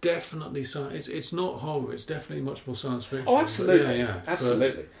 It's definitely science. It's not horror. It's definitely much more science fiction. Oh, absolutely. Yeah.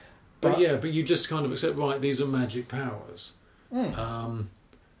 Absolutely. But you just kind of accept, right, these are magic powers.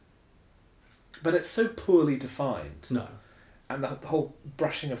 But it's so poorly defined. No. And the whole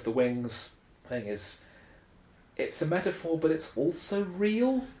brushing of the wings thing it's a metaphor, but it's also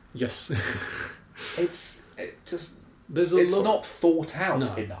real. Yes. It's lot. Not thought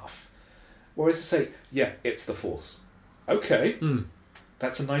out enough. Whereas to say, it's the Force. Okay.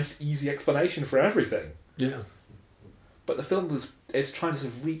 That's a nice, easy explanation for everything. Yeah. But the film is trying to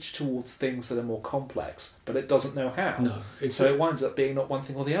sort of reach towards things that are more complex, but it doesn't know how. No. So it winds up being not one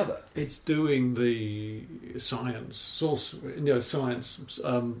thing or the other. It's doing the sorcery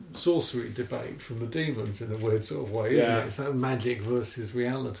debate from the demons in a weird sort of way, isn't it? It's that magic versus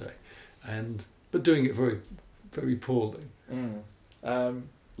reality, but doing it very, very poorly.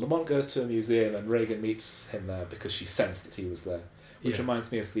 Lamont goes to a museum and Regan meets him there because she sensed that he was there. which Yeah.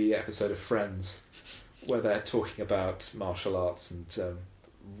 reminds me of the episode of Friends where they're talking about martial arts, and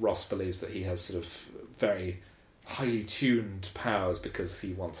Ross believes that he has sort of very highly tuned powers because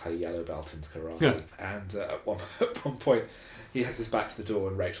he once had a yellow belt in karate. Yeah. And at one point, he has his back to the door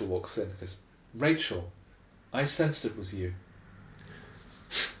and Rachel walks in and goes, "Rachel, I sensed it was you."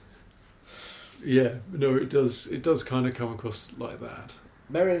 Yeah, no, it does kind of come across like that.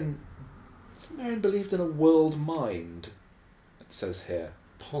 Merrin believed in a world mind, it says here.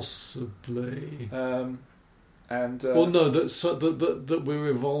 Possibly. And Well, no, that we're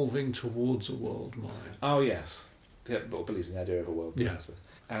evolving towards a world mind. oh yes, they believed in the idea of a world mind. Yeah. I suppose.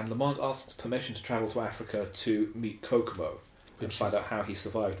 And Lamont asks permission to travel to Africa to meet Kokomo and Which find out how he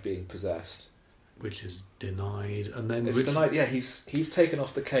survived being possessed. Which is denied, and then It's denied. Yeah, he's taken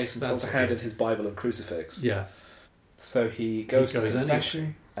off the case and told That's to what hand it in is. his Bible and crucifix. Yeah. So he goes to goes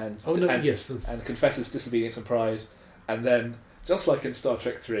confession and Oh no, and, yes. and confesses disobedience and pride, and then, just like in Star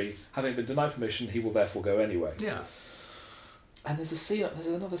Trek 3, having been denied permission, he will therefore go anyway. Yeah. And there's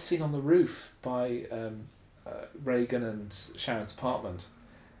another scene on the roof by Reagan and Sharon's apartment,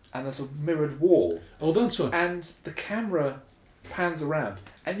 and there's a mirrored wall, Oh, that's right. and the camera pans around,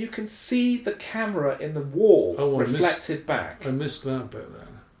 and you can see the camera in the wall reflected back. I missed that bit then.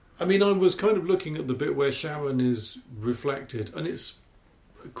 I mean, I was kind of looking at the bit where Sharon is reflected, and it's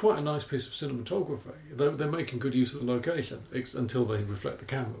quite a nice piece of cinematography. They're making good use of the location until they reflect the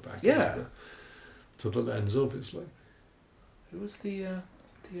camera back Yeah. to the lens, obviously. Who was the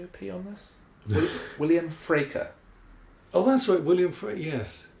DOP on this? William Fraker. Oh, that's right, William Frey.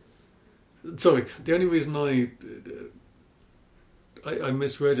 Yes. Sorry, the only reason I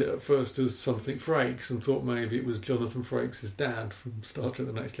misread it at first as something Frakes and thought maybe it was Jonathan Frakes' dad from Star Trek: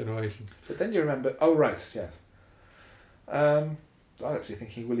 The Next Generation. But then you remember... Oh, right, yes. I was actually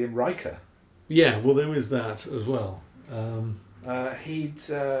thinking William Riker. Yeah, well, there is that as well. He'd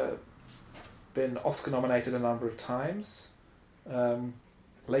been Oscar-nominated a number of times.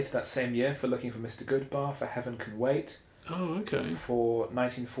 Later that same year for Looking for Mr. Goodbar, for Heaven Can Wait, Oh, okay. for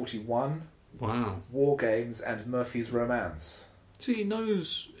 1941, Wow. War Games, and Murphy's Romance. See, he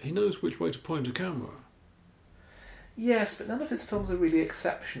knows which way to point a camera. Yes, but none of his films are really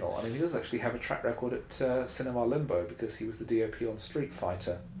exceptional. I mean, he does actually have a track record at Cinema Limbo because he was the DOP on Street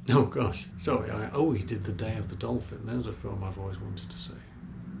Fighter. Oh gosh, sorry. He did The Day of the Dolphin. There's a film I've always wanted to see.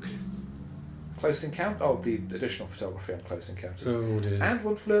 Close Encounter... Oh, the additional photography on Close Encounters. Oh dear. And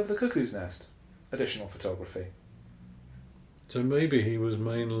One Flew Over the Cuckoo's Nest. Additional photography. So maybe he was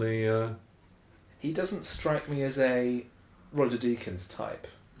mainly He doesn't strike me as a Roger Deakins type.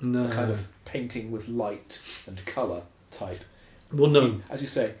 no. The kind of painting with light and colour type. Well, no. As you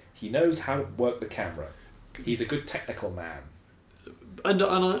say, he knows how to work the camera. He's a good technical man.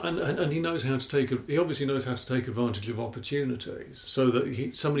 And he knows how to take. He obviously knows how to take advantage of opportunities. So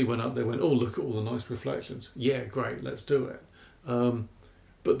that somebody went up there, went, "Oh, look at all the nice reflections. Yeah, great, let's do it."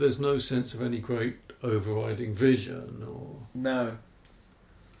 But there's no sense of any great overriding vision, or No.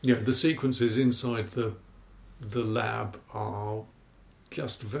 the sequences inside the lab are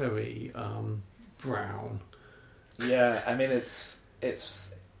just very brown. Yeah, I mean it's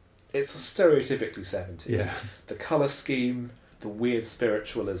stereotypically 70s. Yeah. The colour scheme, the weird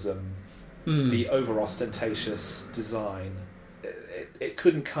spiritualism, the over-ostentatious design. It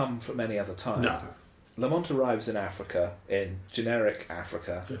couldn't come from any other time. No. Lamont arrives in Africa, in generic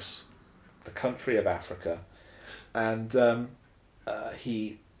Africa, Yes. the country of Africa, and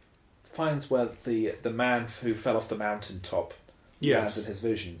he finds where the man who fell off the mountaintop lands in his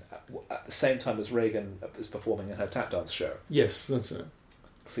vision at the same time as Reagan is performing in her tap dance show. Yes, that's it.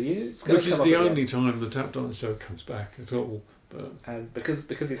 So it's going Which to is come the up only again. time the tap dance show comes back at all. But And because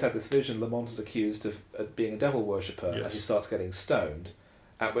he's had this vision, Lamont is accused of being a devil worshipper, Yes. and he starts getting stoned.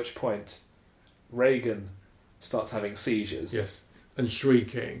 At which point, Reagan starts having seizures. yes, and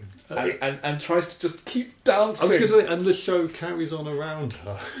shrieking. And tries to just keep I was dancing. going to say, and the show carries on around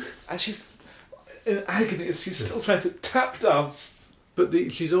her. And she's in agony as she's still trying to tap dance. But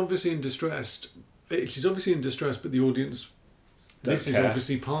she's obviously in distress. She's obviously in distress, but the audience. Don't This is care.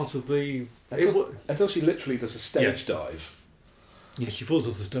 obviously part of the. Until she literally does a stage Yes. dive. Yeah, she falls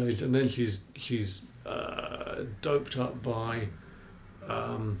off the stage, and then she's doped up by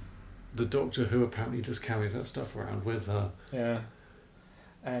the doctor, who apparently just carries that stuff around with her. Yeah.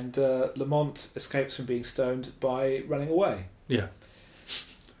 And Lamont escapes from being stoned by running away. Yeah,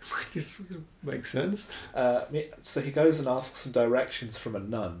 makes sense. So he goes and asks some directions from a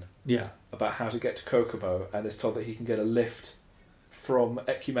nun Yeah, about how to get to Kokomo, and is told that he can get a lift from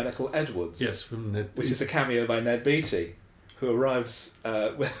Ecumenical Edwards. yes, from Ned. Which is a cameo by Ned Beatty, who arrives by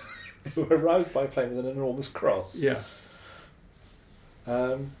plane with an enormous cross. Yeah.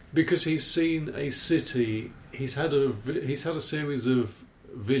 Because he's seen a city. He's had a series of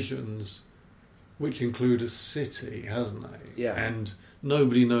visions, which include a city, hasn't he? Yeah. And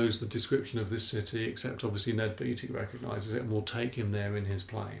nobody knows the description of this city except obviously Ned Beatty recognises it and will take him there in his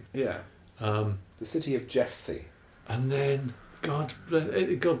plane. Yeah. The city of Jefthi. And then God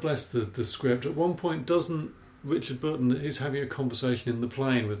bless the script. At one point, doesn't Richard Burton is having a conversation in the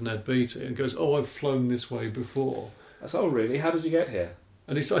plane with Ned Beatty and goes, "Oh, I've flown this way before." I said, "Oh, really? How did you get here?"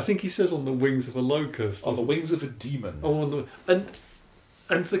 And I think he says, "On the wings of a locust." On the wings of a demon. Oh,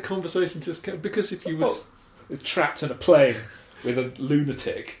 and the conversation just kept, because if you were trapped in a plane with a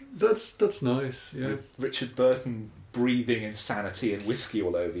lunatic. That's nice. Yeah. With Richard Burton breathing insanity and whiskey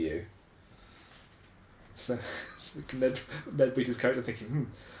all over you. So Ned Beatty's character thinking,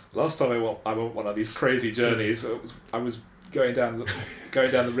 last time I went one of these crazy journeys, I was going down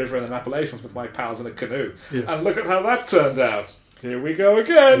the river in the Appalachians with my pals in a canoe, and look at how that turned out. Here we go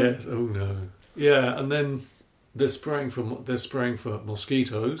again. Yes. Oh no. Yeah, and then they're spraying for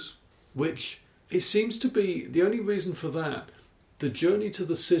mosquitoes, which it seems to be the only reason for that. The journey to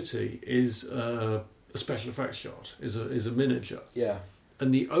the city is a special effects shot, is a miniature. Yeah.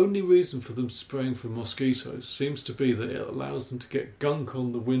 And the only reason for them spraying for mosquitoes seems to be that it allows them to get gunk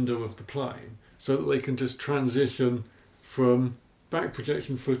on the window of the plane so that they can just transition from back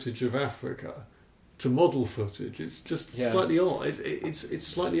projection footage of Africa to model footage. It's just slightly odd. It's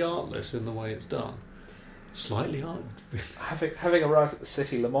slightly artless in the way it's done. Slightly odd. Having arrived at the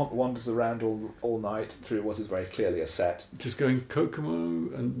city, Lamont wanders around all night through what is very clearly a set. Just going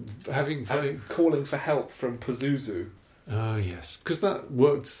Kokomo and calling for help from Pazuzu. Oh, yes. Because that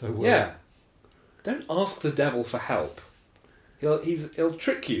worked so well. Yeah. Don't ask the devil for help. He'll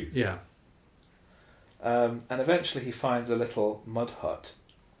trick you. Yeah. And eventually he finds a little mud hut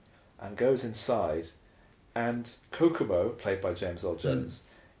and goes inside, and Kokomo, played by James Earl Jones,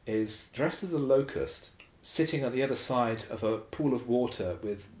 is dressed as a locust, sitting on the other side of a pool of water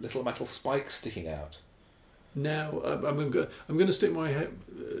with little metal spikes sticking out. Now, I'm going to stick my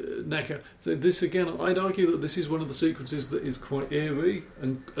neck out. So this again, I'd argue that this is one of the sequences that is quite eerie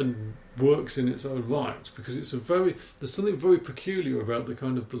and works in its own right, because there's something very peculiar about the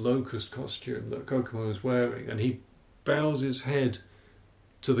kind of the locust costume that Kokomo is wearing, and he bows his head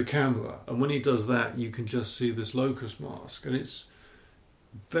to the camera, and when he does that, you can just see this locust mask, and it's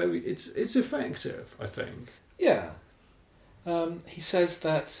effective, I think. Yeah. He says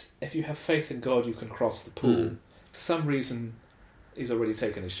that if you have faith in God, you can cross the pool. For some reason, he's already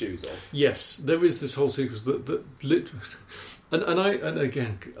taken his shoes off. Yes, there is this whole sequence that literally,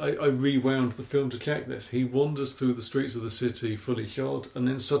 I rewound the film to check this. He wanders through the streets of the city fully shod, and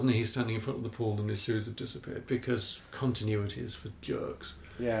then suddenly he's standing in front of the pool and his shoes have disappeared, because continuity is for jerks.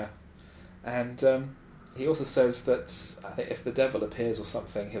 Yeah, and he also says that I think if the devil appears or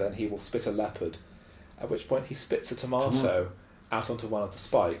something, then he will spit a leopard. At which point he spits a tomato out onto one of the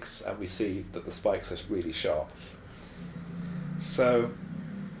spikes, and we see that the spikes are really sharp. So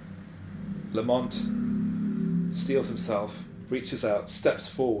Lamont steels himself, reaches out, steps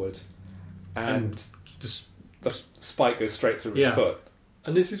forward, and the spike goes straight through his foot.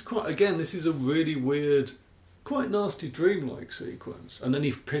 And this is a really weird, quite nasty dreamlike sequence. And then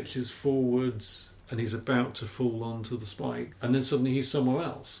he pitches forwards, and he's about to fall onto the spike, and then suddenly he's somewhere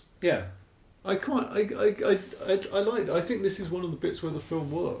else. Yeah. I like that. I think this is one of the bits where the film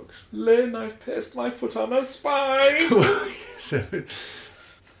works. Lynn, I've pierced my foot on a spike!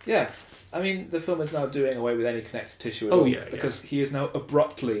 Yeah. I mean, the film is now doing away with any connective tissue at all. Yeah, because he is now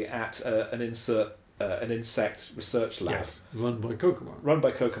abruptly at an insect research lab. Yes, run by Kokomo. Run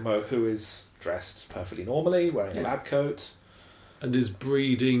by Kokomo, who is dressed perfectly normally, wearing a lab coat. And is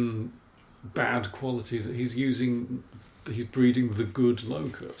breeding bad qualities. He's breeding the good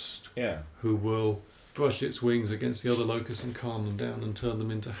locust, who will brush its wings against the other locusts and calm them down and turn them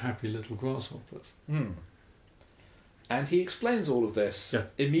into happy little grasshoppers. And he explains all of this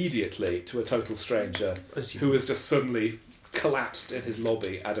immediately to a total stranger who has just suddenly collapsed in his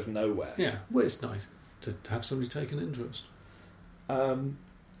lobby out of nowhere. Yeah, well, it's nice to have somebody take an interest. And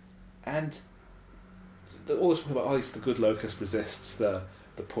all this talking about, the good locust resists the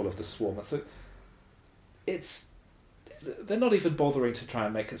pull of the swarm. I think they're not even bothering to try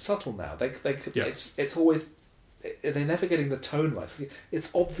and make it subtle now. It's always, they're never getting the tone right. It's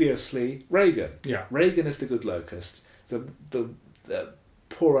obviously Reagan. Yeah, Reagan is the good locust. The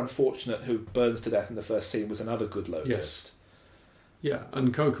poor unfortunate who burns to death in the first scene was another good locust. Yes. Yeah,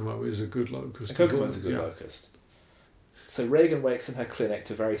 and Kokomo is a good locust. And Kokomo is a good locust. So Reagan wakes in her clinic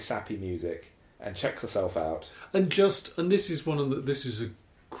to very sappy music and checks herself out. And this is a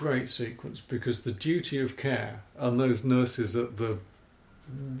great sequence, because the duty of care on those nurses at the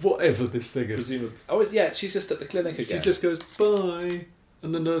whatever this thing is. Presumably. She's just at the clinic again. She just goes, bye,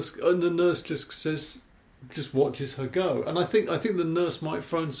 and the nurse just watches her go. And I think the nurse might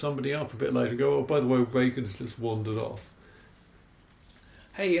phone somebody up a bit later and go, oh, by the way, Regan's just wandered off.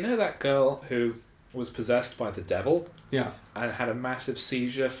 Hey, you know that girl who was possessed by the devil? Yeah. And had a massive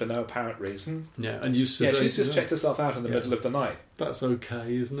seizure for no apparent reason? Yeah, and you sedated she's just her. checked herself out in the middle of the night. That's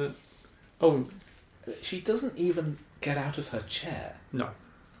okay, isn't it? Oh. She doesn't even get out of her chair. No.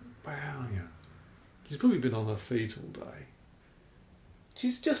 Well, yeah. She's probably been on her feet all day.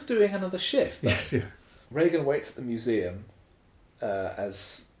 She's just doing another shift. Yes, yeah. Regan waits at the museum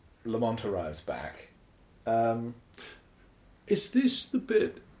as Lamont arrives back. Is this the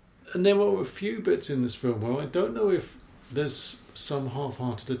bit... And there were a few bits in this film where I don't know if there's some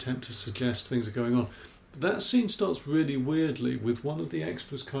half-hearted attempt to suggest things are going on. But that scene starts really weirdly with one of the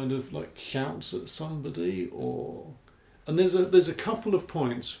extras kind of like shouts at somebody, and there's a couple of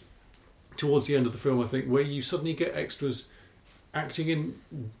points towards the end of the film, I think, where you suddenly get extras acting in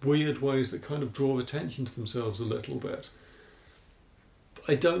weird ways that kind of draw attention to themselves a little bit.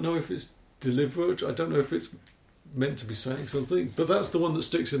 I don't know if it's deliberate. I don't know if it's meant to be saying something, but that's the one that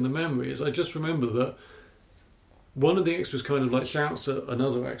sticks in the memory. Is I just remember that one of the extras kind of like shouts at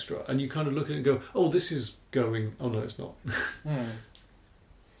another extra, and you kind of look at it and go, oh, this is going... Oh, no, it's not.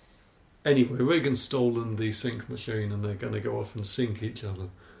 Anyway, Regan's stolen the sync machine and they're going to go off and sync each other.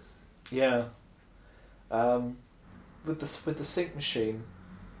 Yeah. With the sync machine,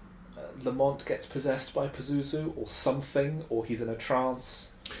 Lamont gets possessed by Pazuzu or something, or he's in a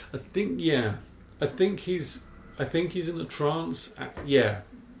trance. I think he's in a trance. Yeah.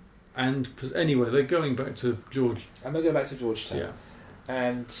 And anyway, they're going back to George. And they go back to Georgetown. Yeah.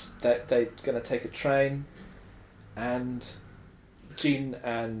 And they're going to take a train, and Jean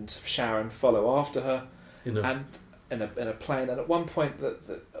and Sharon follow after her, in a plane. And at one point,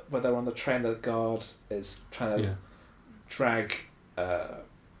 where they're on the train, the guard is trying to drag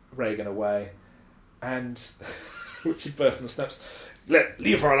Regan away, and Richard Burton snaps,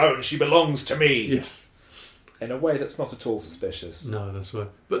 "Leave her alone. She belongs to me." Yes. In a way that's not at all suspicious. No, that's right.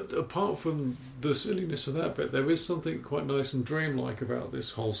 But apart from the silliness of that bit, there is something quite nice and dreamlike about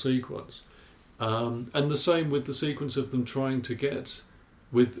this whole sequence. And the same with the sequence of them trying to get,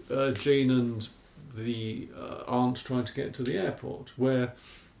 with Jean and the aunt trying to get to the airport, where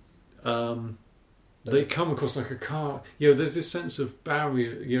they come across like a car. There's this sense of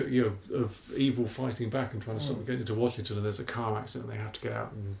barrier, of evil fighting back and trying to stop them getting into Washington, and there's a car accident and they have to get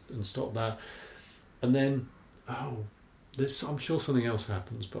out and stop that. And then... I'm sure something else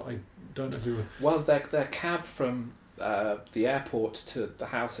happens, but I don't know who. Well, their cab from the airport to the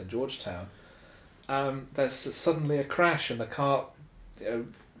house in Georgetown, there's suddenly a crash and the car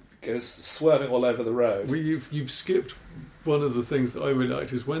goes swerving all over the road. Well, you've skipped one of the things that I really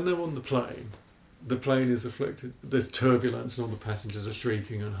liked is when they're on the plane is afflicted, there's turbulence and all the passengers are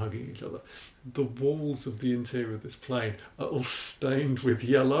shrieking and hugging each other. The walls of the interior of this plane are all stained with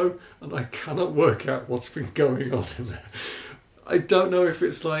yellow, and I cannot work out what's been going on in there. I don't know if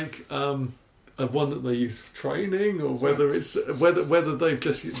it's like a one that they use for training, or whether it's whether they've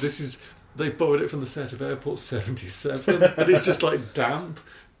just they've borrowed it from the set of Airport 77 and it's just like damp.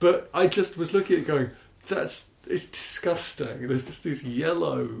 But I just was looking at it going, it's disgusting. There's just these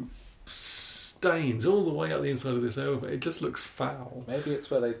yellow stains all the way up the inside of this elevator. It just looks foul. Maybe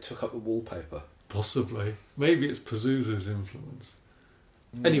it's where they took up the wallpaper. Possibly. Maybe it's Pazuzu's influence.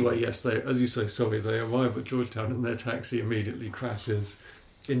 Anyway, yes, they arrive at Georgetown and their taxi immediately crashes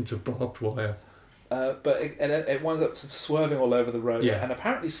into barbed wire. But it winds up swerving all over the road and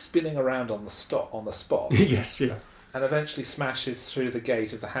apparently spinning around on the spot. Yes, yeah. And eventually smashes through the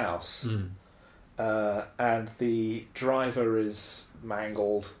gate of the house. And the driver is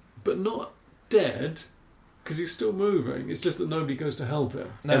mangled. But not dead, because he's still moving. It's just that nobody goes to help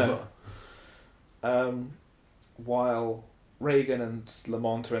him. No. Ever. While Regan and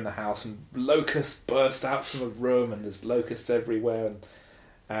Lamont are in the house, and locusts burst out from the room, and there's locusts everywhere,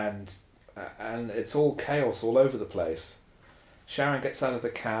 and it's all chaos all over the place. Sharon gets out of the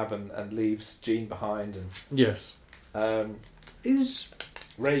cab and leaves Jean behind, and yes,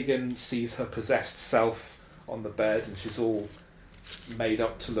 Regan sees her possessed self on the bed, and she's all made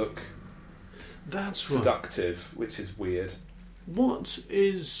up to look seductive, right. Which is weird. What's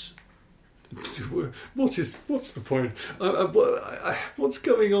the point? What's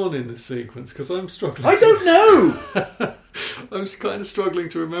going on in this sequence? Because I'm struggling. I don't know. I'm just kind of struggling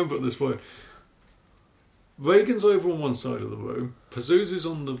to remember at this point. Regan's over on one side of the room. Pazuzu's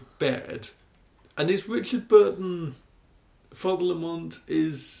on the bed, and is Richard Burton, Father Lamont,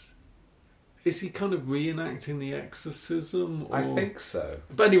 is is he kind of reenacting the exorcism? Or... I think so.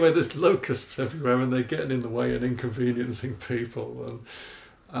 But anyway, there's locusts everywhere, and they're getting in the way and inconveniencing people.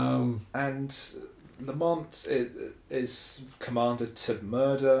 And Lamont is commanded to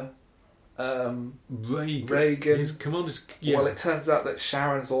murder Regan. He's commanded. Yeah. Well, it turns out that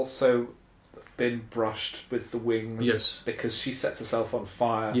Sharon's also been brushed with the wings. Yes. Because she sets herself on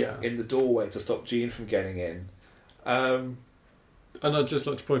fire Yeah. in the doorway to stop Jean from getting in. And I'd just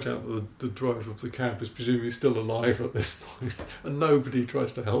like to point out that the driver of the cab is presumably still alive at this point, and nobody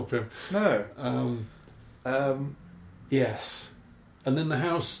tries to help him. No. Yes. And then the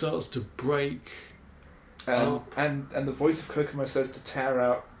house starts to break. And the voice of Kokomo says to tear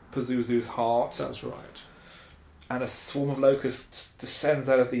out Pazuzu's heart. That's right. And a swarm of locusts descends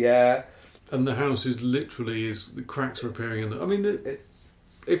out of the air. And the house is literally the cracks are appearing I mean,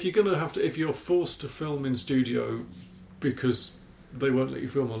 if you're going to have to, if you're forced to film in studio because they won't let you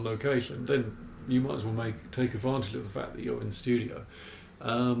film on location, then you might as well take advantage of the fact that you're in the studio.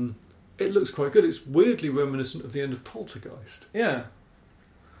 It looks quite good. It's weirdly reminiscent of the end of Poltergeist. Yeah.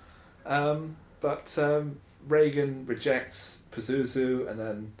 But Regan rejects Pazuzu, and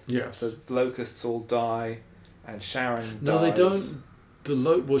then the locusts all die, and Sharon dies. No, they don't.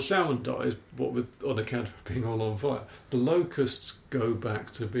 Well, Sharon dies, on account of being all on fire. The locusts go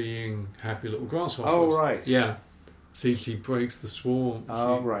back to being happy little grasshoppers. Oh, right. Yeah. See, she breaks the swarm.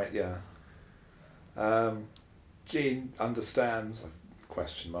 Right, yeah. Jean understands,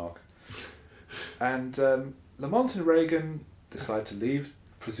 question mark. And Lamont and Regan decide to leave,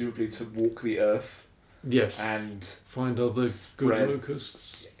 presumably to walk the earth. Yes. And find other good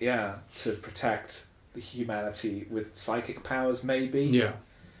locusts. Yeah, to protect the humanity with psychic powers, maybe. Yeah.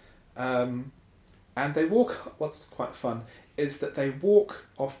 And they walk, what's quite fun, is that they walk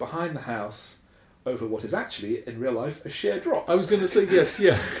off behind the house over what is actually, in real life, a sheer drop. I was going to say, yes,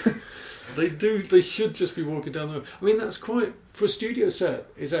 yeah. They should just be walking down the road. I mean, that's quite, for a studio set,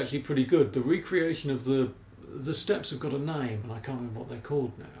 is actually pretty good. The recreation of the steps have got a name, and I can't remember what they're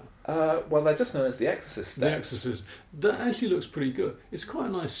called now. Well, they're just known as the Exorcist steps. The Exorcist. That actually looks pretty good. It's quite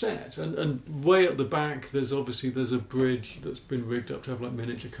a nice set. And way at the back, there's a bridge that's been rigged up to have like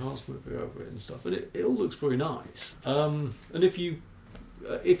miniature cars moving over it and stuff. And it all looks very nice. And if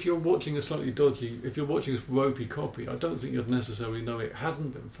you're watching a slightly dodgy, if you're watching a ropey copy, I don't think you'd necessarily know it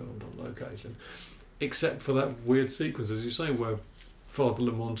hadn't been filmed on location, except for that weird sequence, as you say, where Father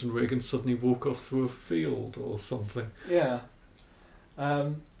Lamont and Regan suddenly walk off through a field or something. Yeah.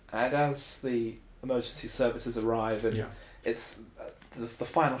 And as the emergency services arrive, and it's the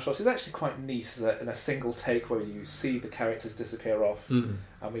final shot is actually quite neat in a single take where you see the characters disappear off, and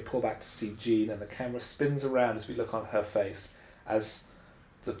we pull back to see Jean, and the camera spins around as we look on her face as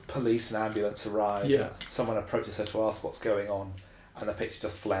the police and ambulance arrive. Yeah. Someone approaches her to ask what's going on, and the picture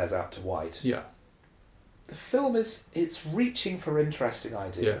just flares out to white. Yeah. The film it's reaching for interesting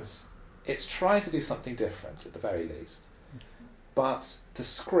ideas. Yeah. It's trying to do something different at the very least. But the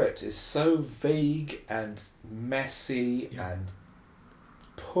script is so vague and messy and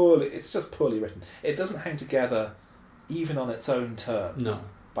it's just poorly written. It doesn't hang together even on its own terms. No.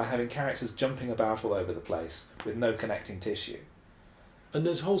 By having characters jumping about all over the place with no connecting tissue. And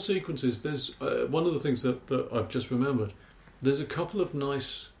there's whole sequences. There's one of the things that I've just remembered. There's a couple of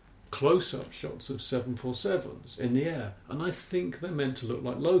nice close-up shots of 747s in the air, and I think they're meant to look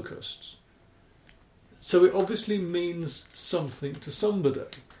like locusts. So it obviously means something to somebody.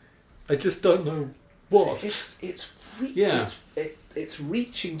 I just don't know what. It's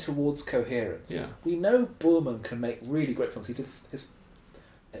reaching towards coherence. Yeah. We know Boorman can make really great films. He did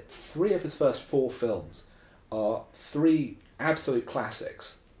 3 of his first 4 films are 3 absolute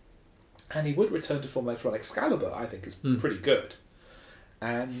classics, and he would return to form later on. Excalibur, I think, is pretty good,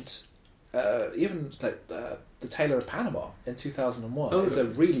 and even like The Tailor of Panama in 2001 is a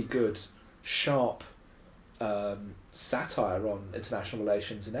really good, sharp satire on international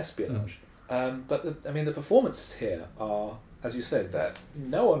relations and espionage. But the performances here are, as you said, that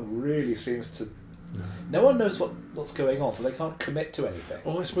no one really seems to. No one knows what's going on, so they can't commit to anything.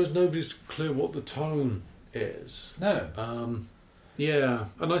 Oh, I suppose nobody's clear what the tone is. No. Yeah,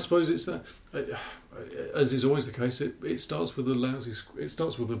 and I suppose it's that, as is always the case, it starts with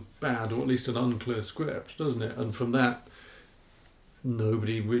a bad, or at least an unclear script, doesn't it? And from that,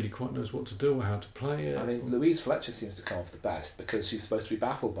 nobody really quite knows what to do or how to play it. I mean, Louise Fletcher seems to come off the best because she's supposed to be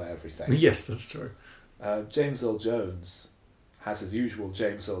baffled by everything. Yes, that's true. James Earl Jones has his usual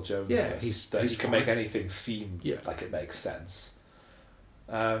James Earl Jones that he can make anything seem like it makes sense.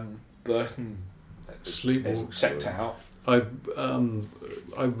 Burton is checked out. I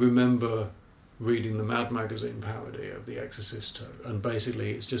remember reading the Mad Magazine parody of The Exorcist 2, and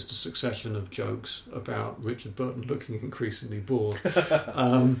basically it's just a succession of jokes about Richard Burton looking increasingly bored.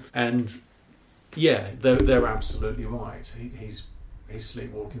 And yeah, they're absolutely right. He's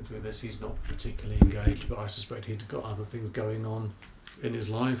sleepwalking through this. He's not particularly engaged, but I suspect he'd got other things going on in his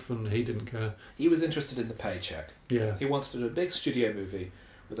life, and he didn't care. He was interested in the paycheck. Yeah. He wanted to do a big studio movie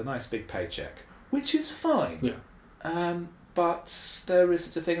with a nice big paycheck, which is fine. Yeah. But there is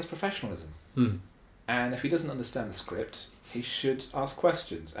such a thing as professionalism. Hmm. And if he doesn't understand the script, he should ask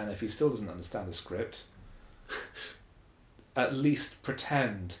questions. And if he still doesn't understand the script, at least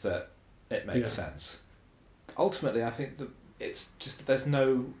pretend that it makes sense. Ultimately, I think that it's just that there's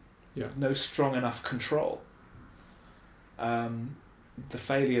no strong enough control. The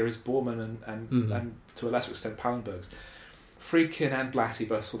failure is Borman and to a lesser extent Pallenberg's. Friedkin and Blatty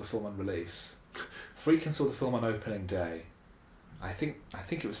both saw the film on release. Friedkin saw the film on opening day. I think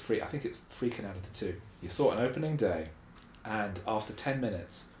it was Friedkin out of the two. You saw it on opening day, and after 10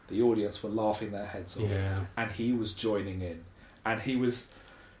 minutes, the audience were laughing their heads off, and he was joining in, and he was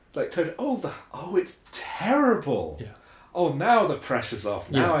like, told, "Oh, it's terrible. Yeah. Oh, now the pressure's off.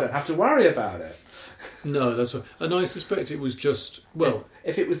 Now I don't have to worry about it." No, that's right. And I suspect it was just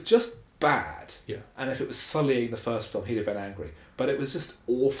if it was just bad, and if it was sullying the first film, he'd have been angry. But it was just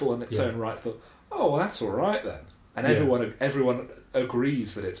awful in its own right. Thought, oh, well, that's all right then. And everyone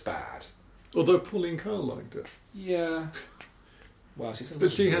agrees that it's bad. Although Pauline Kael liked it. Yeah. Well,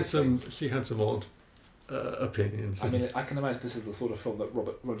 she had some odd opinions. I mean, I can imagine this is the sort of film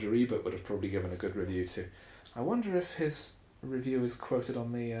that Roger Ebert would have probably given a good review to. I wonder if his review is quoted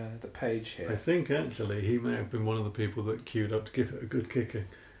on the page here. I think actually he may have been one of the people that queued up to give it a good kicking.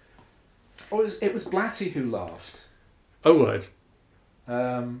 Oh, it was Blatty who laughed. Oh, right.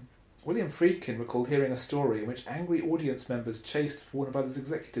 William Friedkin recalled hearing a story in which angry audience members chased Warner Brothers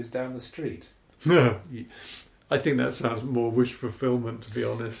executives down the street. I think that sounds more wish fulfillment, to be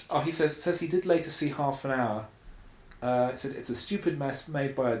honest. Oh, he says he did later see half an hour. He said it's a stupid mess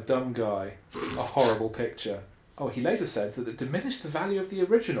made by a dumb guy, a horrible picture. Oh, he later said that it diminished the value of the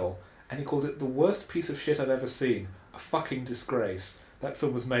original, and he called it the worst piece of shit I've ever seen. A fucking disgrace. That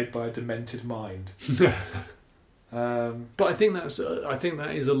film was made by a demented mind. But I think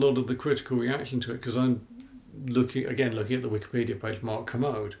that is a lot of the critical reaction to it, because I'm looking at the Wikipedia page. Mark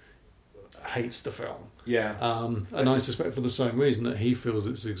Kermode hates the film. Yeah. And I suspect for the same reason that he feels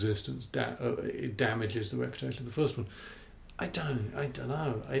its existence it damages the reputation of the first one. I don't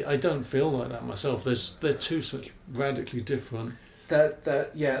know. I don't feel like that myself. They're two such radically different.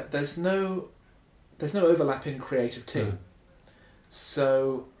 There's no overlap in creative team. Yeah.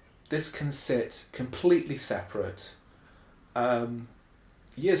 So this can sit completely separate.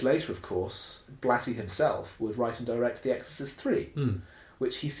 Years later, of course, Blatty himself would write and direct The Exorcist 3,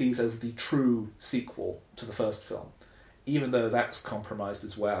 which he sees as the true sequel to the first film, even though that was compromised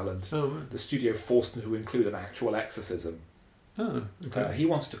as well, and the studio forced him to include an actual exorcism. Oh, okay. He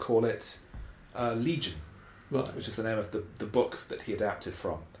wanted to call it Legion, right, which is the name of the book that he adapted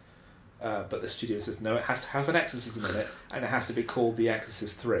from. But the studio says, no, it has to have an exorcism in it, and it has to be called The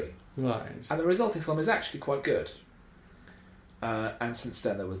Exorcist 3. Right. And the resulting film is actually quite good. And since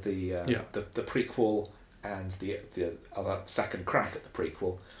then there was the prequel and the other second crack at the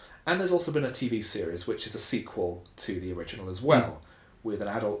prequel. And there's also been a TV series, which is a sequel to the original as well, with an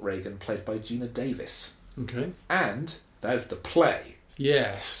adult Reagan played by Gina Davis. Okay. And there's the play.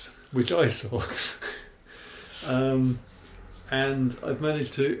 Yes, which I saw. And I've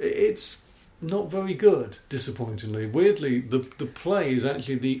managed to... It's not very good, disappointingly. Weirdly, the play is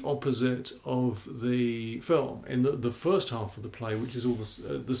actually the opposite of the film. In the first half of the play, which is all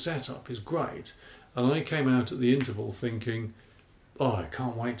the setup, is great. And I came out at the interval thinking, I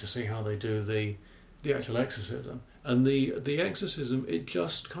can't wait to see how they do the actual exorcism. And the exorcism, it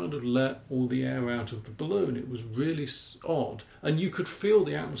just kind of let all the air out of the balloon. It was really odd. And you could feel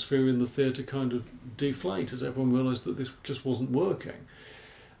the atmosphere in the theatre kind of deflate as everyone realised that this just wasn't working.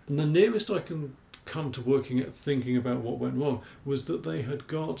 And the nearest I can come to thinking about what went wrong was that they had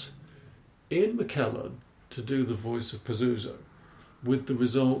got Ian McKellen to do the voice of Pazuzu, with the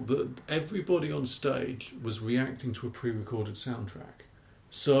result that everybody on stage was reacting to a pre-recorded soundtrack.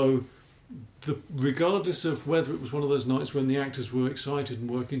 So... regardless of whether it was one of those nights when the actors were excited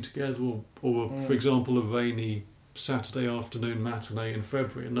and working together, or for example, a rainy Saturday afternoon matinee in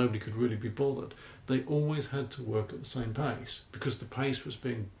February and nobody could really be bothered, they always had to work at the same pace because the pace was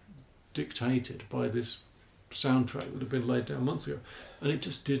being dictated by this soundtrack that had been laid down months ago, and it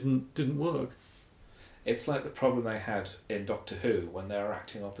just didn't work. It's like the problem they had in Doctor Who when they were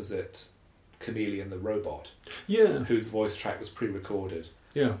acting opposite Chameleon the robot, yeah, whose voice track was pre-recorded.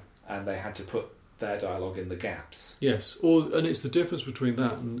 Yeah. and they had to put their dialogue in the gaps. Yes, and it's the difference between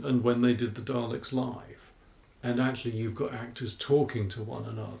that and when they did the Daleks live, and actually you've got actors talking to one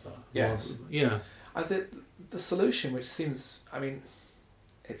another. Yes. Yeah. The solution, which seems,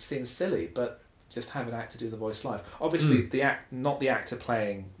 it seems silly, but just have an actor do the voice live. Obviously, not the actor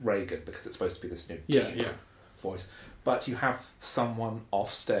playing Reagan, because it's supposed to be this new voice, but you have someone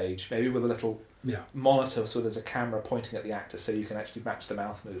off stage, maybe with a little monitor, so there's a camera pointing at the actor, so you can actually match the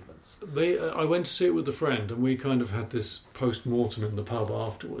mouth movements. I went to see it with a friend, and we kind of had this post-mortem in the pub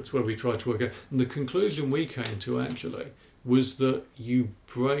afterwards, where we tried to work out. And the conclusion we came to actually was that you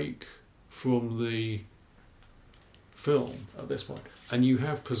break from the film at this point, and you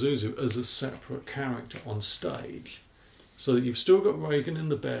have Pazuzu as a separate character on stage, so that you've still got Reagan in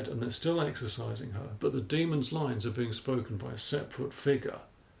the bed and they're still exercising her, but the demon's lines are being spoken by a separate figure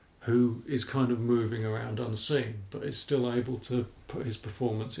who is kind of moving around unseen, but is still able to put his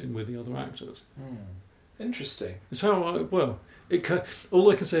performance in with the other actors. Interesting. It's how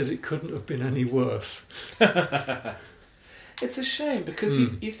all I can say is it couldn't have been any worse. It's a shame, because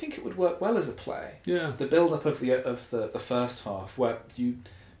you think it would work well as a play. Yeah. The build-up of the first half, where you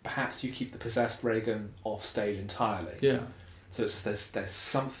keep the possessed Reagan off stage entirely. Yeah. So it's just there's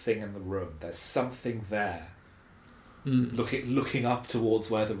something in the room. There's something there. Looking up towards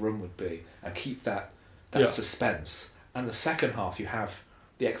where the room would be, and keep that suspense. And the second half, you have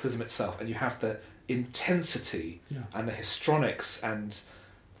the exorcism itself, and you have the intensity and the histrionics and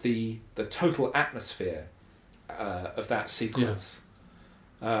the total atmosphere of that sequence,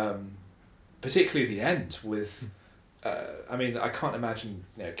 particularly the end with. I can't imagine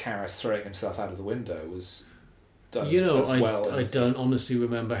Karras throwing himself out of the window was done as well. I don't honestly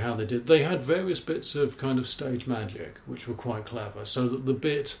remember how they did. They had various bits of kind of stage magic which were quite clever. So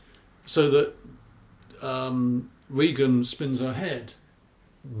that Regan spins her head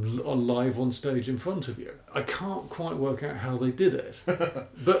live on stage in front of you. I can't quite work out how they did it,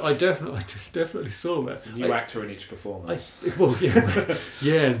 but I definitely saw that. A new actor in each performance.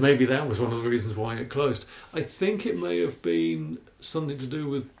 Maybe that was one of the reasons why it closed. I think it may have been something to do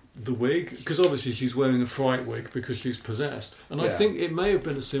with the wig, because obviously she's wearing a fright wig because she's possessed, and I think it may have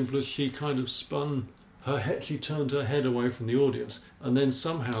been as simple as she kind of spun her head, she turned her head away from the audience, and then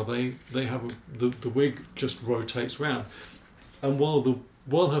somehow they have the wig just rotates round, and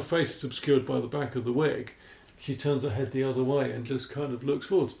while her face is obscured by the back of the wig, she turns her head the other way and just kind of looks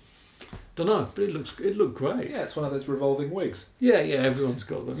forward. Don't know, but it looked great. Yeah, it's one of those revolving wigs. Yeah, everyone's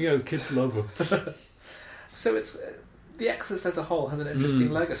got them. The kids love them. So it's The Exorcist as a whole has an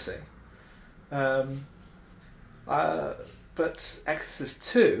interesting legacy. But Exorcist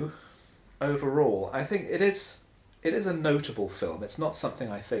 2, overall, I think it is a notable film. It's not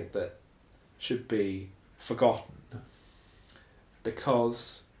something I think that should be forgotten.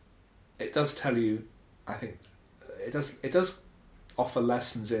 Because it does tell you, I think, it does offer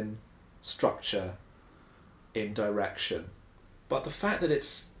lessons in structure, in direction, but the fact that it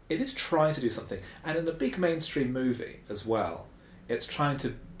is trying to do something, and in the big mainstream movie as well, it's trying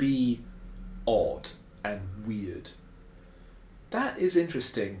to be odd and weird. That is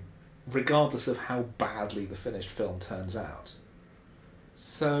interesting, regardless of how badly the finished film turns out.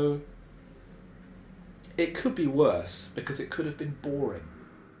 So it could be worse, because it could have been boring.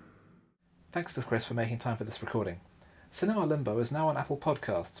 Thanks to Chris for making time for this recording. Cinema Limbo is now on Apple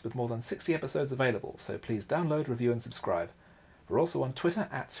Podcasts with more than 60 episodes available, so please download, review and subscribe. We're also on Twitter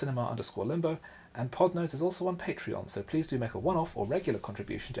 @cinema_limbo, and Podnose is also on Patreon, so please do make a one-off or regular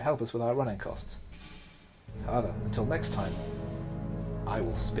contribution to help us with our running costs. However, until next time, I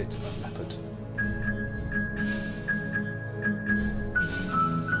will spit a leopard.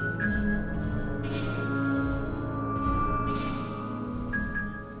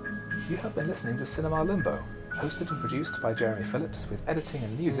 You have been listening to Cinema Limbo, hosted and produced by Jeremy Phillips, with editing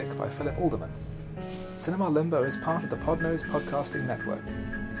and music by Philip Alderman. Cinema Limbo is part of the Podnose Podcasting Network,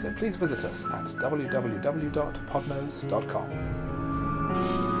 so please visit us at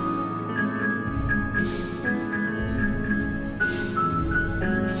www.podnose.com.